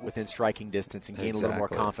don't get within striking distance and gain a little more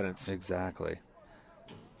confidence. Exactly.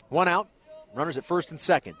 1 out. Runners at first and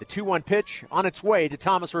second. The 2-1 pitch on its way to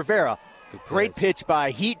Thomas Rivera. Great pitch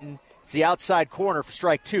by Heaton. It's the outside corner for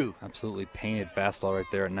strike 2. Absolutely painted fastball right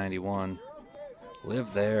there at 91.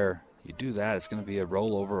 Live there. You do that, it's going to be a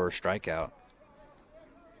rollover or a strikeout.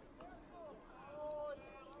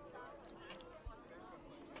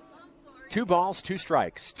 Two balls, 2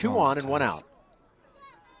 strikes. 2 on and 1 out.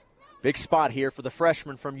 Big spot here for the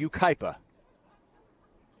freshman from Yucaipa.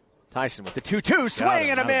 Tyson with the 2-2, swing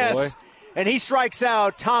and a miss. Boy. And he strikes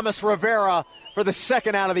out Thomas Rivera for the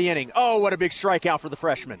 2nd out of the inning. Oh, what a big strikeout for the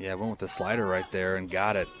freshman. Yeah, went with the slider right there and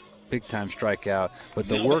got it. Big-time strikeout. But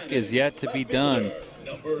the work is yet to be done.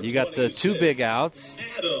 You got the 2 big outs.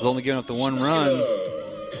 They've only given up the 1 run.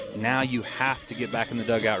 Now you have to get back in the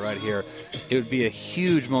dugout right here. It would be a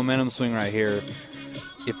huge momentum swing right here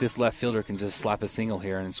if this left fielder can just slap a single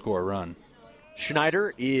here and score a run.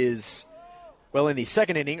 Schneider is, well, in the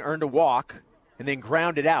 2nd inning, earned a walk and then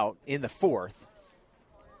grounded out in the 4th.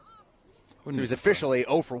 So he was officially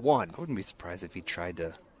 0 for 1. I wouldn't be surprised if he tried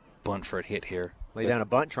to bunt for a hit here. Lay down a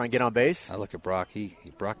bunt, try and get on base. I look at Brock.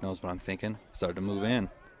 Brock knows what I'm thinking. Started to move in.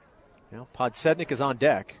 Well, Podsednik is on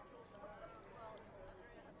deck.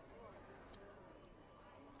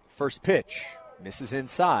 First pitch. Misses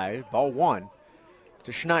inside. Ball 1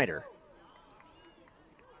 to Schneider.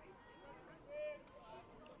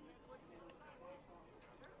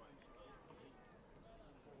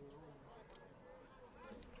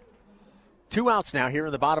 Two outs now here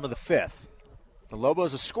in the bottom of the 5th. The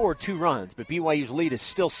Lobos have scored 2 runs, but BYU's lead is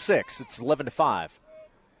still 6. It's 11-5.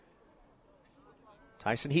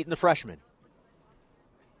 Tyson Heaton, the freshman.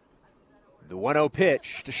 The 1-0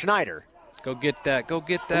 pitch to Schneider. Go get that. Go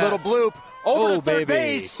get that. A little bloop over to third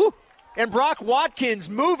base. Whew. And Brock Watkins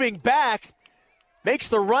moving back makes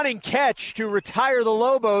the running catch to retire the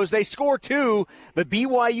Lobos. They score 2, but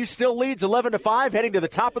BYU still leads 11-5, heading to the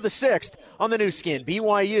top of the 6th on the new skin,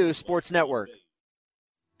 BYU Sports Network.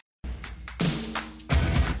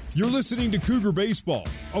 You're listening to Cougar Baseball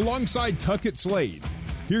alongside Tuckett Slade.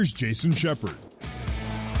 Here's Jason Shepard.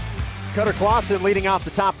 Cutter Clausen leading off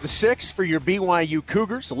the top of the 6th for your BYU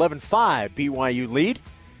Cougars. 11-5 BYU lead.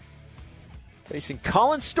 Facing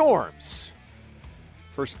Colin Storms.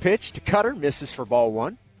 First pitch to Cutter, misses for ball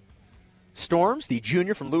 1. Storms, the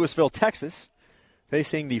junior from Louisville, Texas,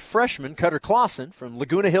 facing the freshman Cutter Clausen from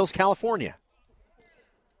Laguna Hills, California.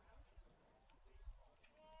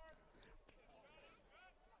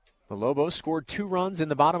 The Lobos scored 2 runs in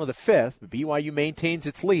the bottom of the 5th, but BYU maintains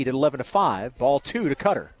its lead at 11-5. Ball 2 to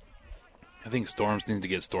Cutter. I think Storms need to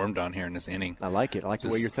get stormed on here in this inning. I like it. I like the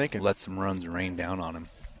way you're thinking. Let some runs rain down on him.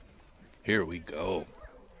 Here we go.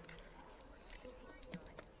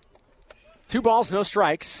 2 balls, no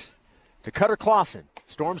strikes to Cutter Clausen.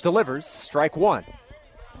 Storms delivers. Strike 1.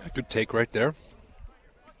 A good take right there.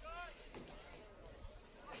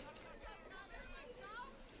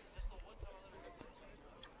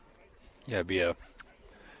 Yeah, it'd be a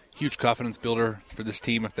huge confidence builder for this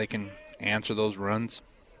team if they can answer those runs.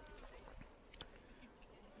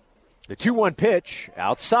 The 2-1 pitch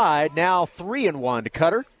outside. Now 3-1 to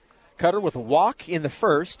Cutter. Cutter with a walk in the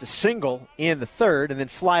 1st, a single in the 3rd, and then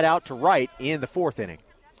flied out to right in the 4th inning.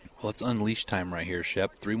 Well, it's unleash time right here,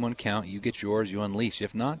 Shep. 3-1 count. You get yours, you unleash.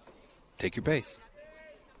 If not, take your base.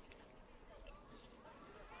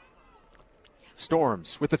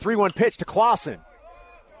 Storms with the 3-1 pitch to Clausen.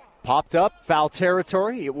 Popped up, foul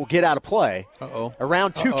territory. It will get out of play.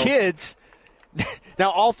 Around 2 kids.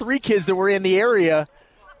 Now all 3 kids that were in the area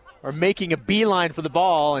are making a beeline for the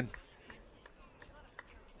ball, and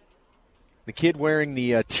the kid wearing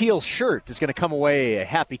the teal shirt is going to come away a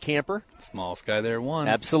happy camper. Smallest guy there won.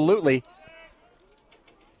 Absolutely.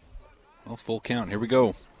 Well, full count. Here we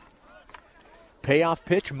go. Payoff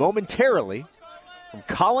pitch momentarily from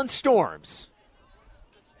Colin Storms.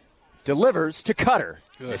 Delivers to Cutter.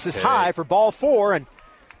 This is high for ball 4, and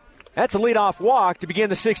that's a leadoff walk to begin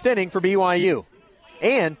the 6th inning for BYU.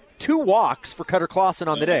 And 2 walks for Cutter Clausen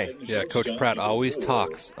on the day. Yeah, Coach Pratt always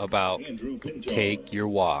talks about take your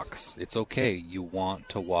walks. It's okay. You want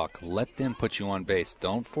to walk. Let them put you on base.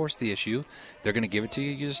 Don't force the issue. They're going to give it to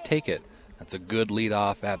you. You just take it. That's a good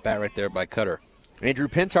leadoff at bat right there by Cutter. Andrew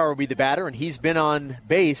Pintar will be the batter, and he's been on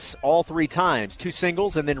base all 3 times. 2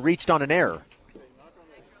 singles and then reached on an error.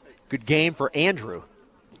 Good game for Andrew.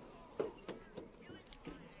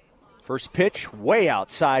 First pitch way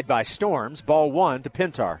outside by Storms. Ball 1 to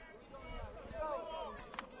Pintar.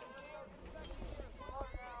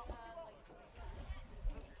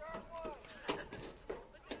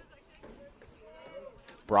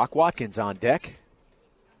 Brock Watkins on deck.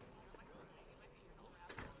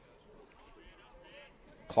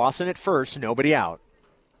 Clausen at first, nobody out.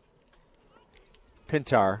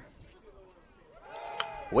 Pintar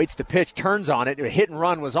waits the pitch, turns on it. A hit and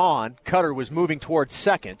run was on. Cutter was moving towards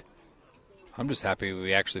second. I'm just happy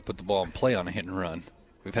we actually put the ball in play on a hit and run.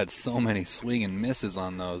 We've had so many swing and misses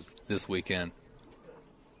on those this weekend.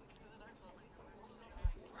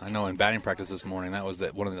 I know in batting practice this morning, that was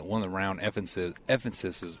one of the round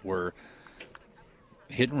emphases were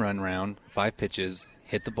hit and run round, 5 pitches,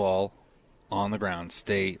 hit the ball on the ground,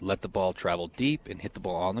 let the ball travel deep, and hit the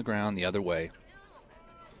ball on the ground the other way.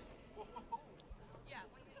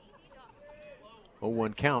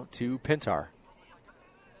 0-1 count to Pintar.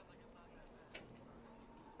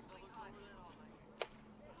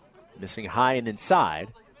 Missing high and inside.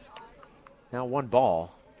 Now 1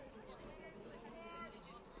 ball.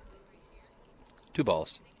 2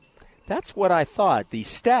 balls. That's what I thought. The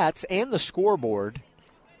stats and the scoreboard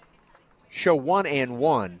show 1 and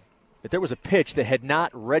 1. But there was a pitch that had not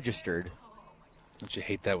registered. Don't you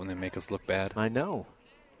hate that when they make us look bad? I know.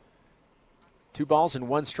 2 balls and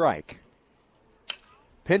 1 strike.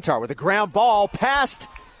 Pintar with a ground ball past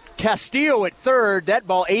Castillo at third. That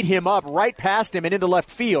ball ate him up right past him and into left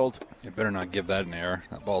field. You better not give that an error.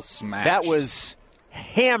 That ball's smashed. That was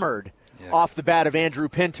hammered off the bat of Andrew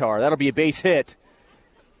Pintar. That'll be a base hit.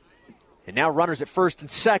 And now runners at first and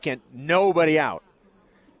second. Nobody out.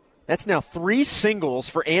 That's now 3 singles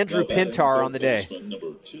for Andrew Pintar on the day.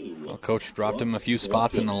 Well, Coach dropped him a few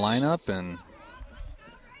spots in the lineup and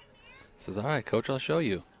says, all right, Coach, I'll show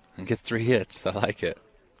you. And gets 3 hits. I like it.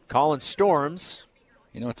 Colin Storms.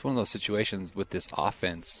 You know, it's one of those situations with this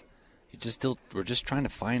offense. We're just trying to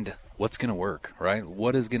find what's going to work, right?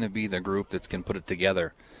 What is going to be the group that's going to put it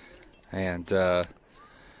together? And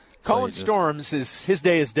Colin Storms, his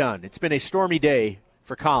day is done. It's been a stormy day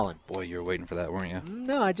for Colin. Boy, you were waiting for that, weren't you?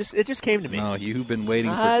 No, it just came to me. No, you've been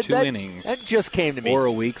waiting for 2 innings. That just came to me. Or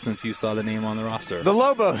a week since you saw the name on the roster. The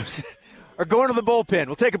Lobos are going to the bullpen.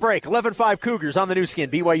 We'll take a break. 11-5 Cougars on the new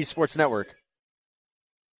skin, BYU Sports Network.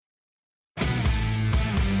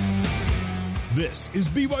 This is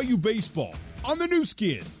BYU Baseball on the new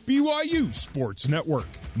skin, BYU Sports Network.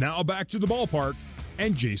 Now back to the ballpark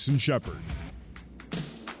and Jason Shepard.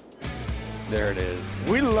 There it is.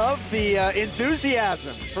 We love the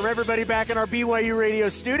enthusiasm from everybody back in our BYU radio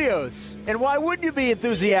studios. And why wouldn't you be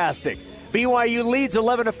enthusiastic? BYU leads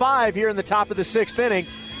 11-5 here in the top of the 6th inning.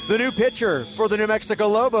 The new pitcher for the New Mexico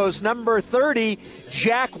Lobos, number 30,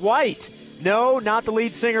 Jack White. No, not the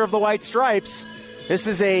lead singer of the White Stripes. This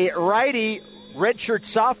is a righty redshirt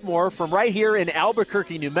sophomore from right here in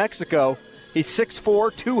Albuquerque, New Mexico. He's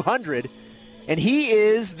 6'4", 200. And he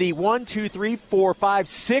is the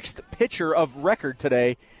 6th pitcher of record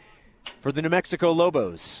today for the New Mexico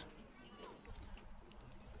Lobos.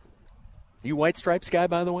 You White Stripes guy,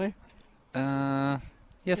 by the way?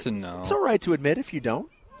 Yes and no. It's all right to admit if you don't.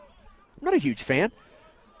 I'm not a huge fan.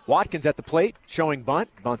 Watkins at the plate, showing bunt.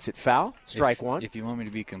 Bunts it foul. Strike 1. If you want me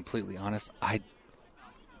to be completely honest,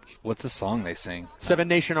 what's the song they sing? Seven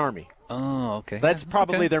Nation Army. Oh, okay. That's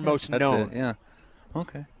probably their most known. It, yeah.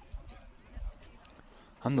 Okay.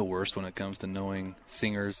 I'm the worst when it comes to knowing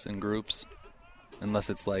singers and groups, unless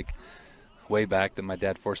it's like way back that my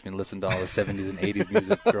dad forced me to listen to all the 70s and 80s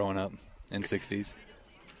music growing up, and 60s.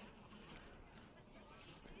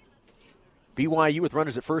 BYU with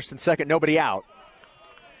runners at first and second, nobody out.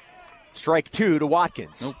 Strike 2 to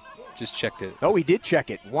Watkins. Nope, just checked it. Oh, he did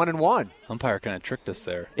check it. 1-1. Umpire kind of tricked us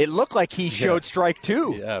there. It looked like he showed strike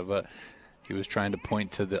 2. Yeah, but he was trying to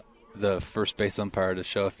point to the first base umpire to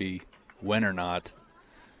show if he went or not.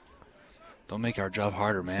 Don't make our job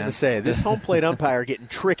harder, man. I was going to say, this home plate umpire getting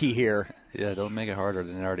tricky here. Yeah, don't make it harder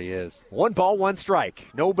than it already is. 1 ball, 1 strike.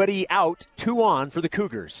 Nobody out, 2 on for the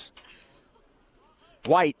Cougars.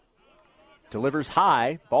 White delivers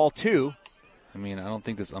high, ball 2. I mean, I don't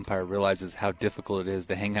think this umpire realizes how difficult it is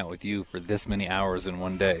to hang out with you for this many hours in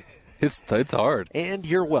one day. It's hard. And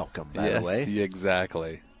you're welcome, by the way. Yes,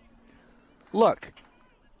 exactly. Look,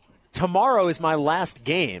 tomorrow is my last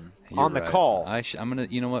game on the right. call. I'm going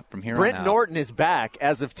to, you know what, from here Brent on out. Norton is back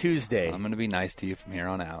as of Tuesday. I'm going to be nice to you from here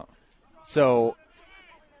on out. So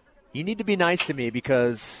you need to be nice to me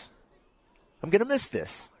because I'm going to miss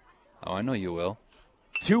this. Oh, I know you will.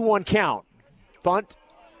 2-1 count. Bunt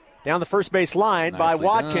down the first base line by Nicely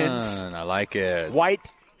Watkins. done. I like it.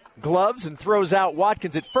 White gloves and throws out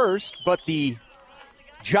Watkins at first, but the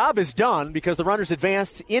job is done because the runners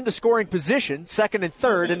advanced into scoring position, second and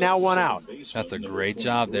third, and now one out. That's a great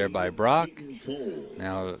job there by Brock.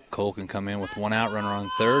 Now Cole can come in with one out, runner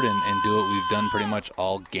on third, and do what we've done pretty much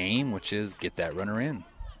all game, which is get that runner in.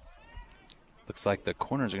 Looks like the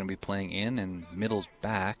corners are going to be playing in and middle's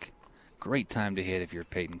back. Great time to hit if you're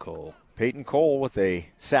Peyton Cole. Peyton Cole with a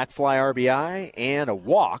sac fly RBI and a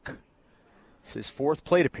walk. It's his fourth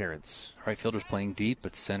plate appearance. Right fielder's playing deep,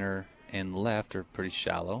 but center and left are pretty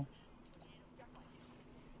shallow.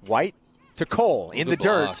 White to Cole in the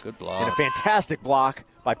block, dirt. good block. And a fantastic block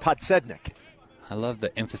by Podsednik. I love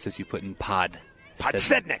the emphasis you put in Pod.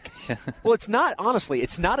 Podsednik. Well, it's not, honestly,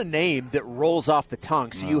 it's not a name that rolls off the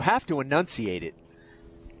tongue, so you have to enunciate it.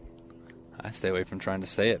 I stay away from trying to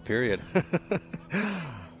say it, period.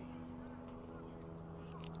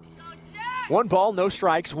 1 ball, no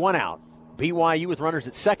strikes, 1 out. BYU with runners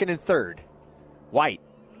at second and third. White,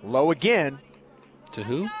 low again. To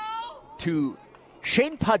who? To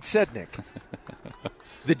Shane Podsednik,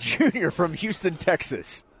 the junior from Houston,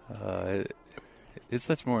 Texas. It's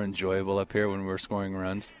much more enjoyable up here when we're scoring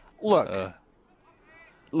runs. Look,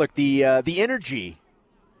 the energy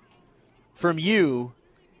from you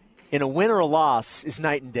in a win or a loss is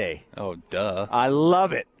night and day. Oh, duh. I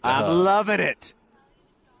love it. I'm loving it.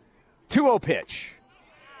 2-0 pitch.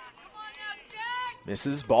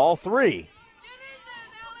 Misses ball 3.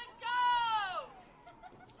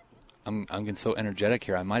 I'm getting so energetic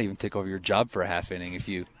here, I might even take over your job for a half inning if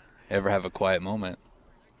you ever have a quiet moment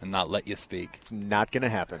and not let you speak. It's not going to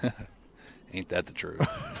happen. Ain't that the truth?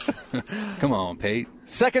 Come on, Pate.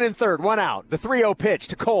 Second and third, 1 out. The 3-0 pitch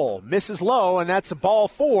to Cole. Misses low, and that's a ball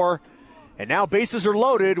 4. And now bases are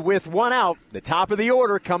loaded with 1 out. The top of the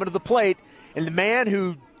order coming to the plate. And the man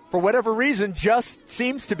who, for whatever reason, just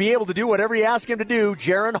seems to be able to do whatever you ask him to do,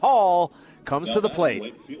 Jaron Hall, comes to the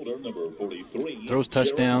plate. Throws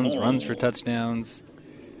touchdowns, runs for touchdowns.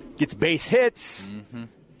 Gets base hits,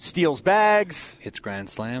 steals bags. Hits grand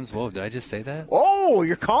slams. Whoa, did I just say that? Oh,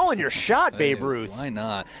 you're calling your shot, Babe Hey, Ruth. Why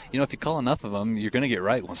not? You know, if you call enough of them, you're going to get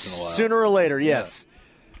right once in a while. Sooner or later, yes.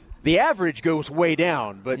 The average goes way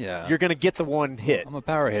down, but you're going to get the one hit. I'm a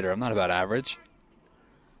power hitter. I'm not about average.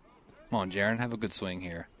 Come on, Jaron, have a good swing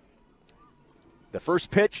here. The first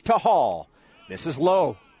pitch to Hall. Misses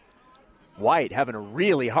low. White having a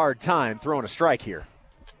really hard time throwing a strike here.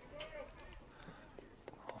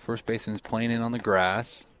 First baseman's playing in on the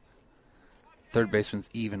grass. Third baseman's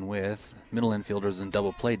even with. Middle infielder's in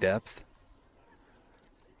double play depth.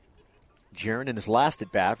 Jaron in his last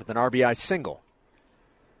at bat with an RBI single.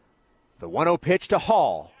 The 1-0 pitch to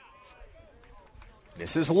Hall.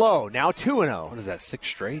 Misses low. Now 2-0. What is that, 6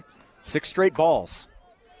 straight? 6 straight balls.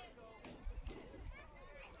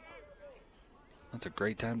 That's a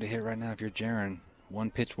great time to hit right now if you're Jaron.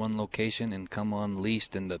 1 pitch, 1 location, and come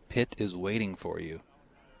unleashed, and the pit is waiting for you.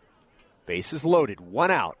 Bases loaded.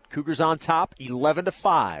 1 out. Cougars on top,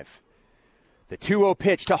 11-5. The 2-0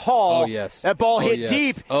 pitch to Hall. Oh, yes. That ball Oh, hit yes.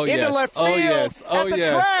 deep Oh, into yes. left field. Oh, yes. Oh, at the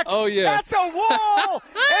yes. track. Oh, yes. At the wall.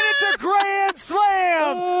 And it's a grand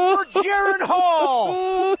slam for Jaron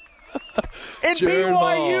Hall. And Jaron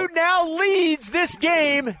BYU Hall. now leads this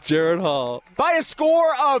game Jaron Hall. by a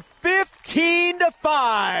score of 15-5.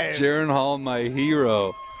 Jaron Hall, my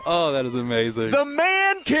hero. Oh, that is amazing. The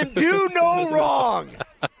man can do no wrong.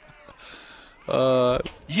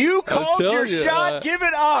 You called your you, shot. Give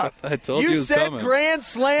it up. I told you it was said coming. grand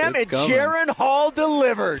slam, It's and coming. Jaron Hall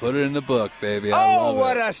delivered. Put it in the book, baby. I Oh, love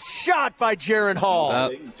what it. a shot by Jaron Hall.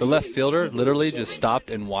 The left fielder literally just stopped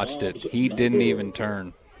and watched it. He didn't even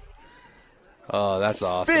turn. Oh, that's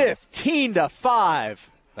awesome. 15-5.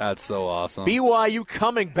 That's so awesome. BYU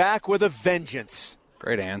coming back with a vengeance.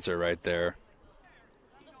 Great answer right there.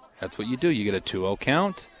 That's what you do. You get a 2-0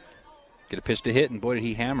 count, get a pitch to hit, and boy, did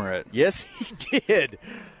he hammer it. Yes, he did.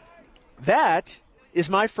 That is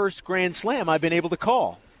my first grand slam I've been able to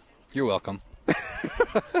call. You're welcome.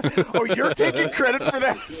 Oh, you're taking credit for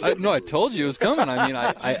that? No, I told you it was coming. I mean,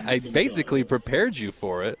 I basically prepared you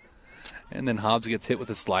for it. And then Hobbs gets hit with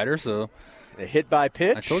a slider, so A hit by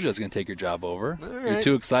pitch. I told you I was going to take your job over. right. You're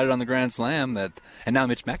too excited on the grand slam and now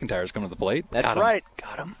Mitch McIntyre's coming to the plate. That's Got him. right.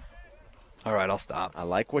 Got him. All right, I'll stop. I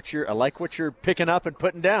like what you're picking up and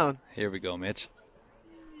putting down. Here we go, Mitch.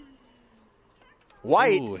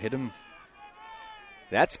 White. Ooh, hit him.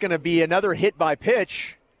 That's going to be another hit by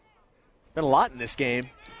pitch. Been a lot in this game.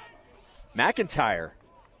 McIntyre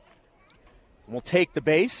will take the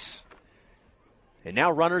base. And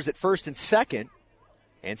now runners at first and second.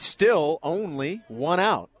 And still only one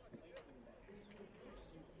out.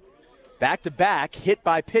 Back-to-back hit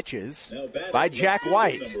by pitches by Jack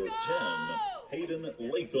White. Number 10, Hayden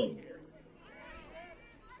Latham.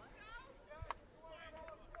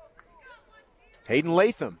 Hayden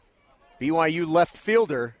Latham, BYU left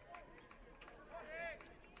fielder,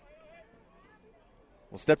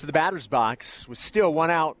 will step to the batter's box with still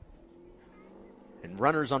one out and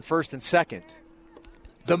runners on first and second.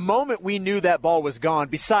 The moment we knew that ball was gone,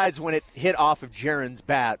 besides when it hit off of Jaron's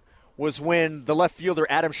bat, was when the left fielder,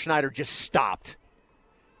 Adam Schneider, just stopped.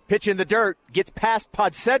 Pitch in the dirt, gets past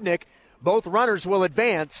Podsednik. Both runners will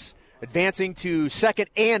advance, advancing to second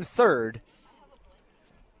and third.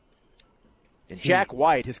 And Jack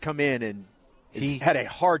White has come in and he had a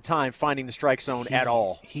hard time finding the strike zone at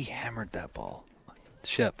all. He hammered that ball.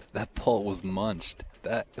 Shep, that ball was munched.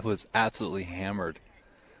 That was absolutely hammered.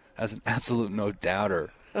 That's an absolute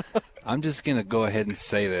no-doubter. I'm just going to go ahead and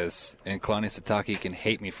say this, and Kalani Sitake can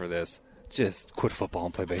hate me for this. Just quit football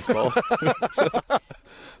and play baseball.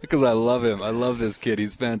 Because I love him. I love this kid.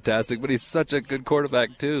 He's fantastic, but he's such a good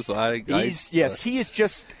quarterback, too. So he is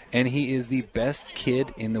just... And he is the best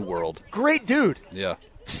kid in the world. Great dude. Yeah.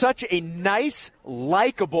 Such a nice,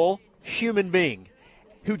 likable human being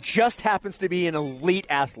who just happens to be an elite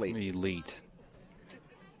athlete. Elite.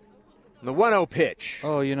 The 1-0 pitch.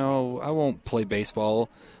 Oh, I won't play baseball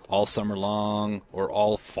all summer long or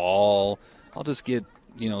all fall. I'll just get,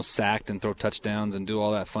 sacked and throw touchdowns and do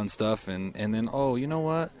all that fun stuff. And then, you know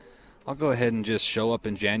what? I'll go ahead and just show up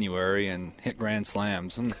in January and hit grand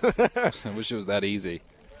slams. I wish it was that easy.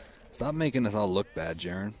 Stop making us all look bad,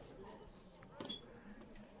 Jaron.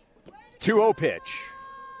 2-0 pitch.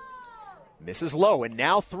 Misses low, and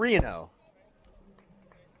now 3-0.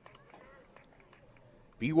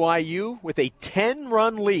 BYU with a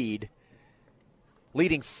 10-run lead,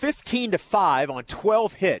 leading 15-5 on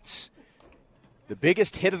 12 hits. The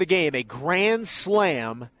biggest hit of the game, a grand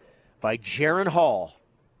slam by Jaren Hall.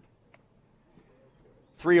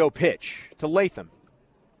 3-0 pitch to Latham.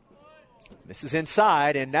 Misses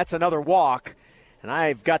inside, and that's another walk. And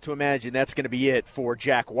I've got to imagine that's going to be it for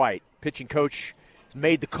Jack White. Pitching coach has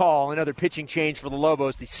made the call. Another pitching change for the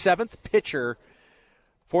Lobos. The seventh pitcher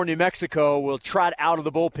for New Mexico will trot out of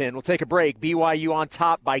the bullpen. We'll take a break. BYU on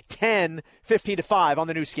top by 10, 15-5 on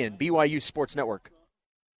the new skin. BYU Sports Network.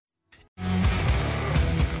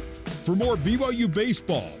 For more BYU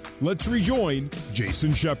baseball, let's rejoin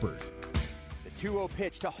Jason Shepard. 2-0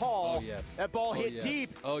 pitch to Hall. Oh, yes. That ball hit deep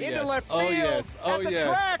into yes. left field. At the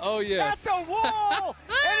track. At the wall.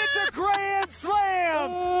 And it's a grand slam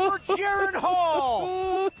for Jaren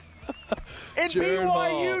Hall. And Jaren BYU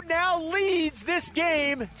Hall now leads this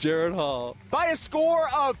game. Jaren Hall. By a score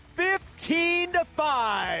of 15-5.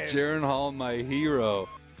 Jaren Hall, my hero.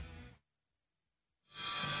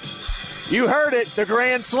 You heard it, the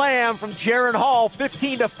grand slam from Jaren Hall,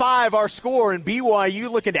 15-5 our score, and BYU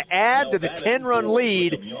looking to add to the 10-run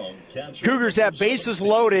lead. Cougars have bases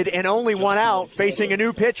loaded and only one out, facing a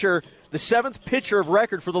new pitcher, the seventh pitcher of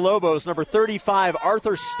record for the Lobos, number 35,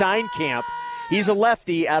 Arthur Steinkamp. He's a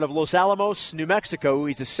lefty out of Los Alamos, New Mexico.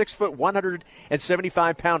 He's a 6-foot,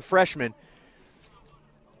 175-pound freshman,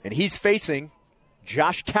 and he's facing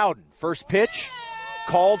Josh Cowden. First pitch,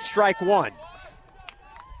 called strike one.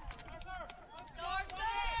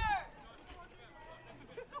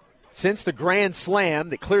 Since the grand slam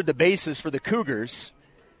that cleared the bases for the Cougars,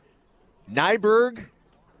 Nyberg,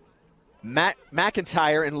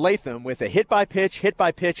 McIntyre, and Latham with a hit-by-pitch,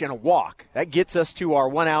 and a walk. That gets us to our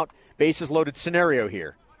one-out, bases-loaded scenario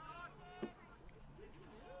here.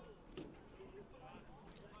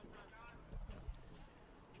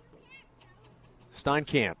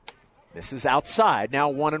 Steinkamp. This is outside,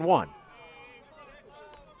 now 1-1.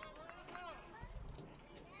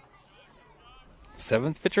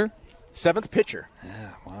 Seventh pitcher? Seventh pitcher. Yeah,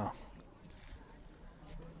 wow.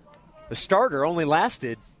 The starter only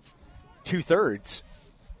lasted 2/3.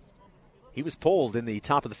 He was pulled in the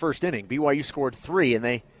top of the first inning. BYU scored 3, and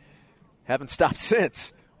they haven't stopped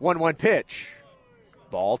since. 1-1 pitch.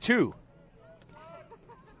 Ball 2.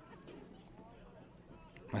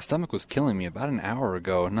 My stomach was killing me about an hour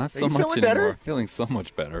ago. Not so Are you much feeling anymore. better? Feeling so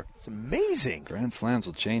much better. It's amazing. Grand slams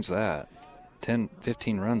will change that. 10,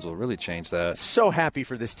 15 runs will really change that. So happy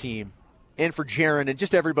for this team and for Jaren and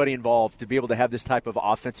just everybody involved to be able to have this type of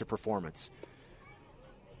offensive performance.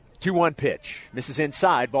 2-1 pitch. Misses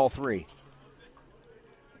inside, ball 3.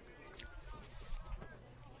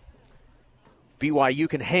 BYU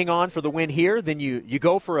can hang on for the win here, then you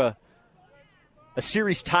go for a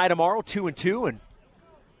series tie tomorrow, 2-2, and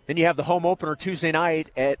then you have the home opener Tuesday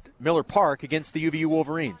night at Miller Park against the UVU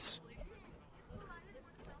Wolverines.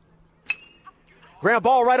 Ground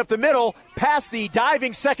ball right up the middle, past the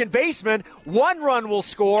diving second baseman. 1 run will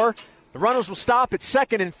score. The runners will stop at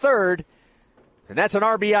second and third. And that's an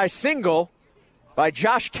RBI single by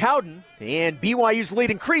Josh Cowden. And BYU's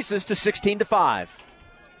lead increases to 16-5.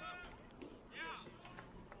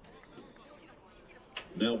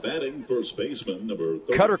 Now batting first baseman, number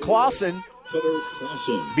 34. Cutter Clausen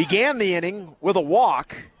began the inning with a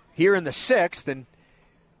walk here in the 6th. And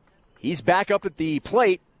he's back up at the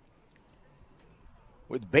plate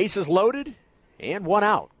with bases loaded and 1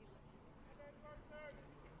 out.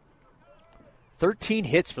 13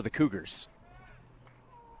 hits for the Cougars,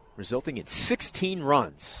 resulting in 16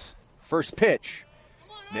 runs. First pitch,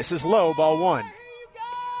 misses low, ball 1.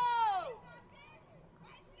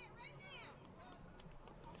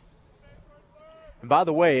 And by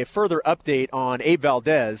the way, a further update on Abe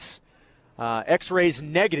Valdez. X-rays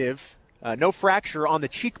negative, no fracture on the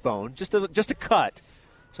cheekbone, just a cut.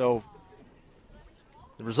 So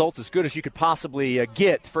the result's as good as you could possibly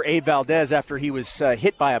get for Abe Valdez after he was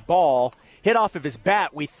hit by a ball, hit off of his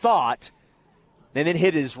bat, we thought, and then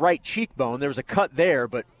hit his right cheekbone. There was a cut there,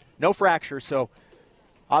 but no fracture, so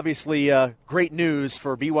obviously great news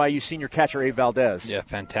for BYU senior catcher Abe Valdez. Yeah,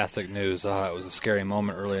 fantastic news. It was a scary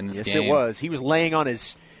moment early in this game. Yes, it was. He was laying on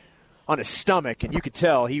his stomach, and you could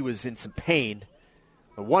tell he was in some pain.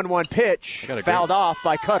 The 1-1 pitch fouled off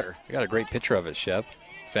by Cutter. I got a great picture of it, Shep.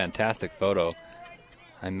 Fantastic photo.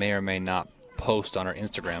 I may or may not post on our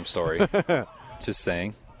Instagram story. Just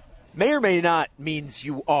saying. May or may not means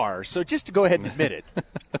you are, so just to go ahead and admit it.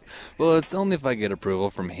 Well, it's only if I get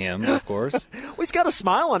approval from him, of course. Well, he's got a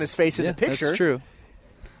smile on his face in the picture. That's true.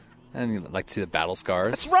 And you like to see the battle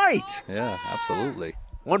scars. That's right. Yeah, absolutely.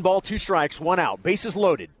 1 ball, 2 strikes, 1 out. Bases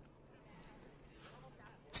loaded.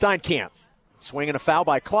 Steinkamp swinging a foul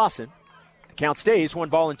by Clausen. The count stays 1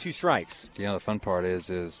 ball and 2 strikes. You know, the fun part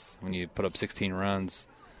is when you put up 16 runs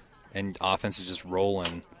and offense is just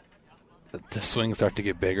rolling, the swings start to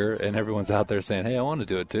get bigger, and everyone's out there saying, hey, I want to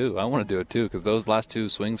do it too. I want to do it too, because those last 2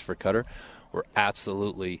 swings for Cutter were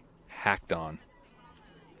absolutely hacked on.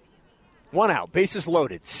 1 out, bases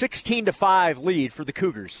loaded. 16-5 lead for the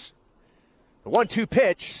Cougars. The 1-2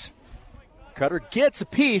 pitch. Cutter gets a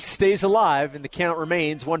piece, stays alive, and the count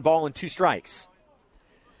remains 1 ball and 2 strikes.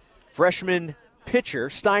 Freshman pitcher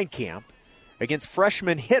Steinkamp against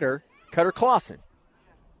freshman hitter Cutter Clausen.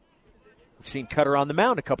 We've seen Cutter on the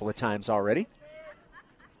mound a couple of times already.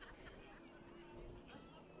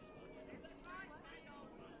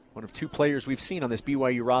 One of 2 players we've seen on this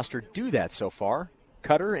BYU roster do that so far,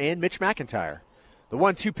 Cutter and Mitch McIntyre. The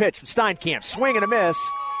 1-2 pitch from Steinkamp, swing and a miss.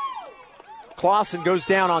 Clausen goes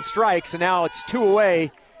down on strikes, and now it's 2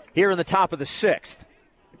 away here in the top of the 6th.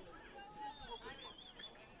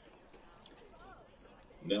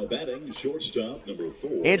 Now batting shortstop, number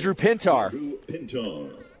 4. Andrew Pintar. Andrew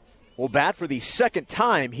Pintar will bat for the 2nd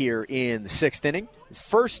time here in the 6th inning. His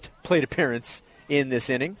first plate appearance in this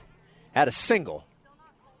inning. Had a single.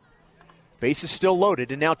 Base is still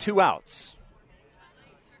loaded, and now 2 outs.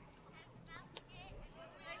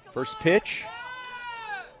 First pitch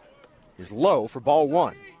is low for ball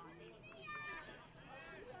 1.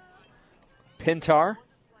 Pintar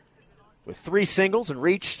with 3 singles and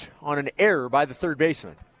reached on an error by the third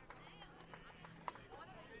baseman.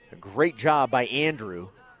 A great job by Andrew.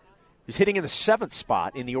 He's hitting in the 7th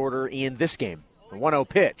spot in the order in this game. The 1-0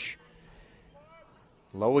 pitch.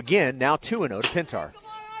 Low again, now 2-0 to Pintar.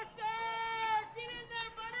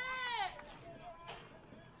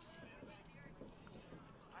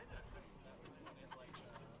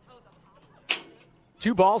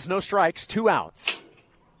 Two balls, no strikes, 2 outs.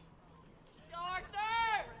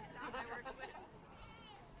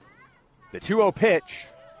 The 2-0 pitch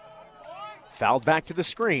fouled back to the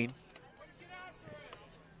screen.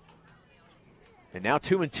 And now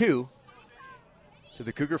 2-2 to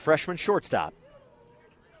the Cougar freshman shortstop.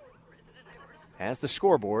 As the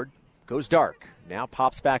scoreboard goes dark, now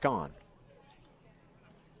pops back on.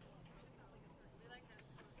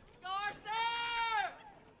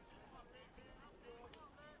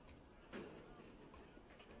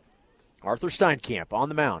 Arthur Steinkamp on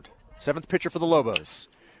the mound. 7th pitcher for the Lobos.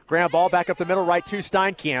 Ground ball back up the middle, right to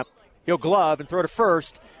Steinkamp. He'll glove and throw to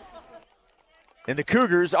first. And the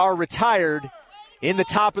Cougars are retired in the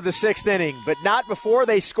top of the 6th inning, but not before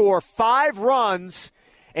they score 5 runs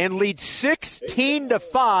and lead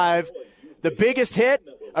 16-5. The biggest hit,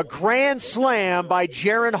 a grand slam by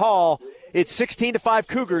Jaron Hall. It's 16-5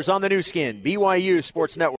 Cougars on the new skin, BYU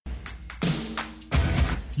Sports Network.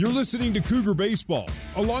 You're listening to Cougar Baseball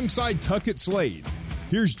alongside Tuckett Slade.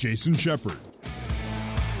 Here's Jason Shepard.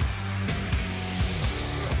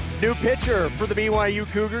 New pitcher for the BYU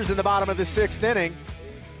Cougars in the bottom of the 6th inning.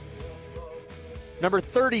 Number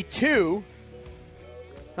 32.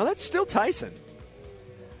 Now that's still Tyson.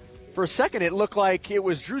 For a second, it looked like it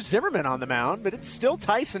was Drew Zimmerman on the mound, but it's still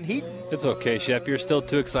Tyson Heaton. It's okay, Shep. You're still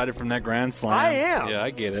too excited from that grand slam. I am. Yeah, I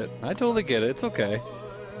get it. I totally get it. It's okay.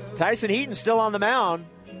 Tyson Heaton still on the mound.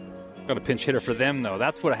 Got a pinch hitter for them, though.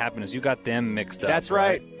 That's what happened is you got them mixed up. That's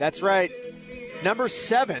right. That's right. Number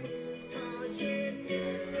 7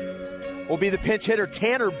 will be the pinch hitter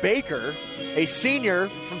Tanner Baker, a senior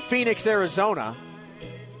from Phoenix, Arizona.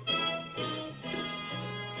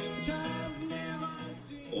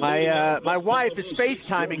 My wife is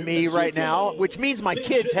FaceTiming me right now, which means my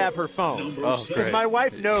kids have her phone. Because my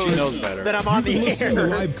wife knows better. that I'm on the air. Listen to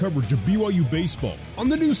live coverage of BYU Baseball on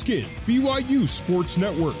the new skin, BYU Sports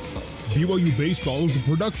Network. BYU Baseball is a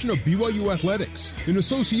production of BYU Athletics in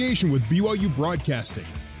association with BYU Broadcasting.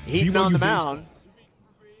 Heaton on the mound.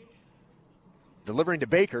 Delivering to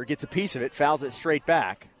Baker, gets a piece of it, fouls it straight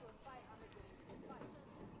back.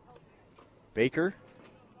 Baker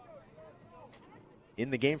in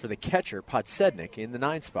the game for the catcher, Podsednik, in the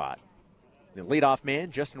 9 spot. The leadoff man,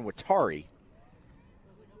 Justin Watari,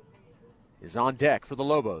 is on deck for the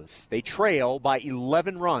Lobos. They trail by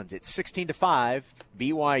 11 runs. It's 16-5,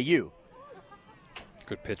 BYU.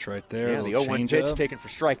 Good pitch right there. Yeah, the 0-1 pitch taken for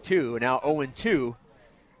strike 2, and now 0-2 to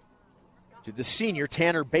the senior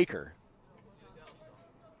Tanner Baker.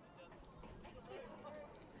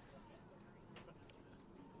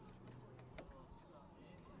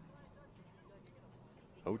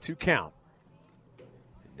 Oh-2 count. And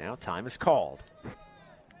now time is called.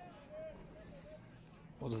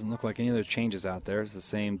 Well, it doesn't look like any other changes out there. It's the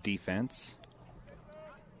same defense.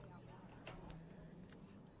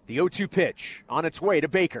 The 0-2 pitch on its way to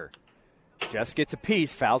Baker. Just gets a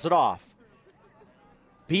piece, fouls it off.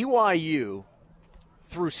 BYU,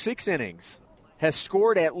 through 6 innings, has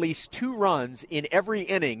scored at least 2 runs in every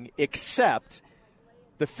inning except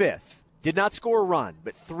the 5th. Did not score a run,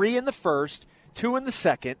 but 3 in the first, 2 in the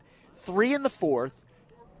second, 3 in the fourth,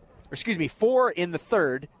 4 in the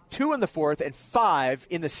third, 2 in the fourth, and 5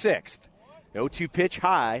 in the 6th. 0-2 pitch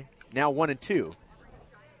high, now 1-2.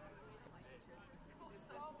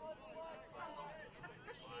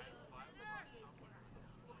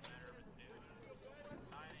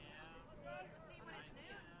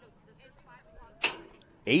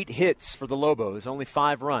 Eight hits for the Lobos, only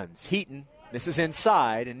 5 runs. Heaton misses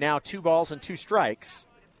inside, and now 2 balls and 2 strikes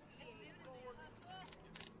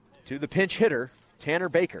to the pinch hitter, Tanner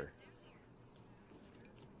Baker.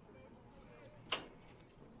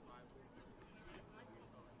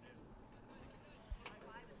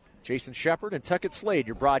 Jason Shepard and Tuckett Slade,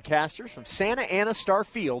 your broadcasters from Santa Ana Star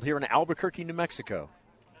Field here in Albuquerque, New Mexico.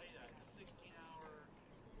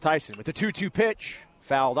 Tyson with the 2-2 pitch,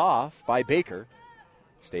 fouled off by Baker,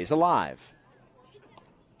 stays alive.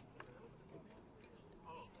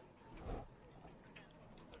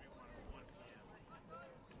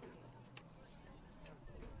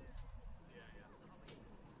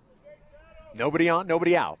 Nobody on,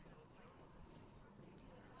 nobody out.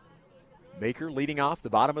 Baker leading off the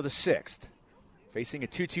bottom of the 6th, facing a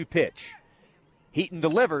 2-2 pitch. Heaton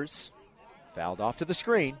delivers, fouled off to the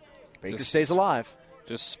screen. Baker stays alive.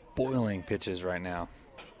 Just spoiling pitches right now.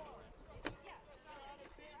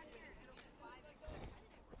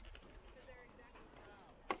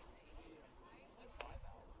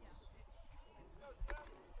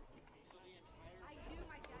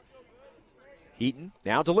 Heaton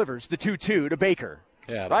now delivers the 2-2 to Baker.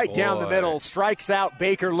 Yeah, right down the middle, strikes out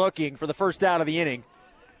Baker looking for the first out of the inning.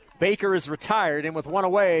 Baker is retired, and with 1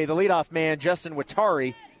 away, the leadoff man, Justin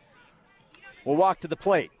Watari, will walk to the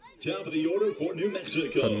plate. Top of the order for New Mexico.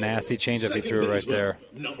 It's a nasty changeup he threw right there.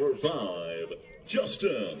 Number 5,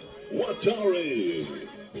 Justin Watari.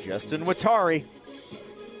 Justin Watari,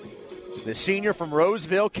 the senior from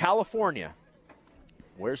Roseville, California.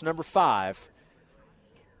 Where's number 5?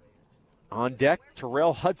 On deck,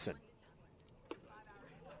 Terrell Hudson.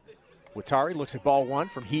 Watari looks at ball 1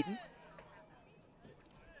 from Heaton.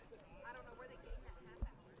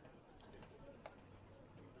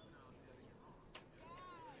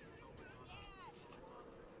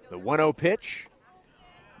 The 1-0 pitch.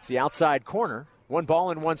 It's the outside corner. 1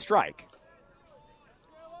 ball and 1 strike.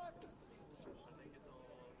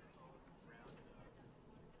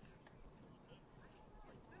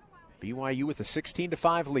 BYU with a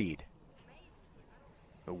 16-5 lead.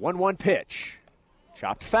 The 1-1 pitch.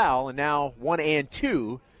 Chopped foul, and now 1-2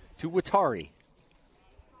 to Watari.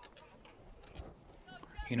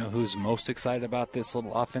 You know who's most excited about this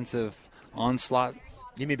little offensive onslaught?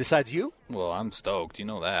 You mean besides you? Well, I'm stoked. You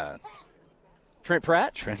know that. Trent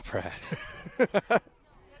Pratt? Trent Pratt.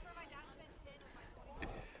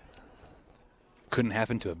 Couldn't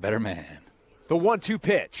happen to a better man. The 1-2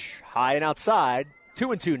 pitch. High and outside.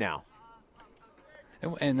 2-2 now.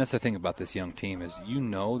 And that's the thing about this young team is you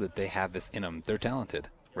know that they have this in them. They're talented,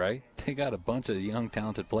 right? They got a bunch of young,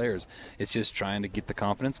 talented players. It's just trying to get the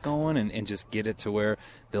confidence going and just get it to where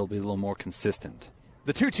they'll be a little more consistent.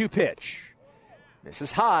 The 2-2 pitch. This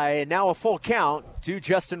is high, and now a full count to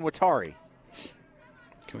Justin Watari.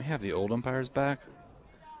 Can we have the old umpires back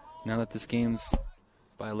now that this game's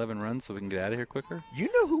by 11 runs so we can get out of here quicker?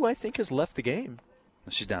 You know who I think has left the game?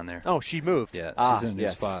 She's down there. Oh, she moved. Yeah, she's in a new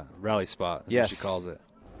spot. Rally spot is what she calls it.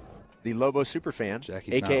 The Lobo superfan,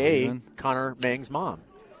 Jackie's a.k.a. Connor Mang's mom.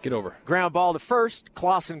 Get over. Ground ball to first.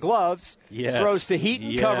 Clausen gloves. Yes. Throws to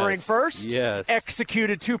Heaton, covering first. Yes.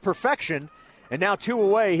 Executed to perfection. And now 2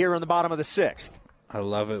 away here in the bottom of the 6th. I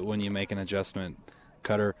love it when you make an adjustment.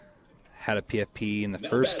 Cutter had a PFP in the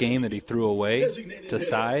first game that he threw away to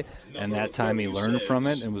Cy, and that time he learned from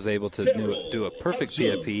it and was able to do a perfect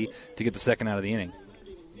PFP to get the second out of the inning.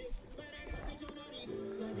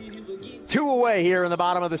 2 away here in the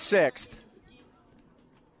bottom of the 6th.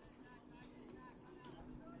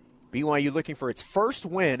 BYU looking for its first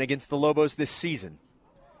win against the Lobos this season.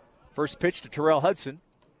 First pitch to Terrell Hudson.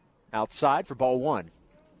 Outside for ball 1.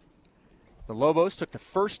 The Lobos took the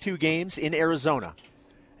first 2 games in Arizona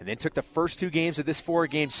and then took the first 2 games of this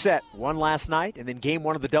 4-game set. One last night and then game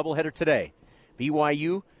 1 of the doubleheader today.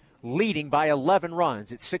 BYU leading by 11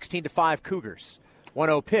 runs. It's 16-5 Cougars.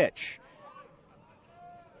 1-0 pitch.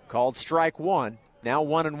 Called strike 1. Now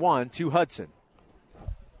 1-1 to Hudson.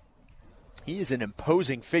 He is an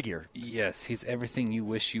imposing figure. Yes, he's everything you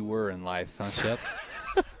wish you were in life, huh, Shep?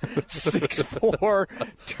 6'4",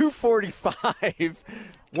 245,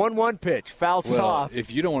 1-1 pitch. Fouls it off.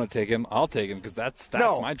 If you don't want to take him, I'll take him because that's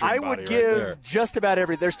my dream I body would right give there. just about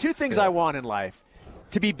every. There's 2 things I want in life: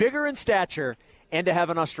 to be bigger in stature and to have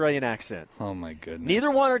an Australian accent. Oh my goodness!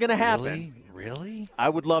 Neither one are going to happen. Really? I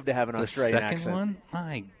would love to have an Australian accent. The second one?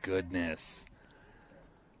 My goodness.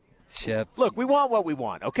 Shep. Look, we want what we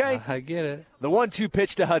want, okay? I get it. The 1-2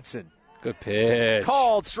 pitch to Hudson. Good pitch.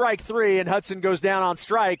 Called strike 3, and Hudson goes down on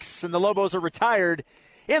strikes, and the Lobos are retired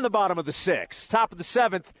in the bottom of the 6th. Top of the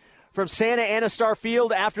 7th from Santa Ana Star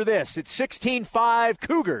Field after this. It's 16-5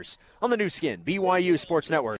 Cougars on the new skin, BYU Sports Network.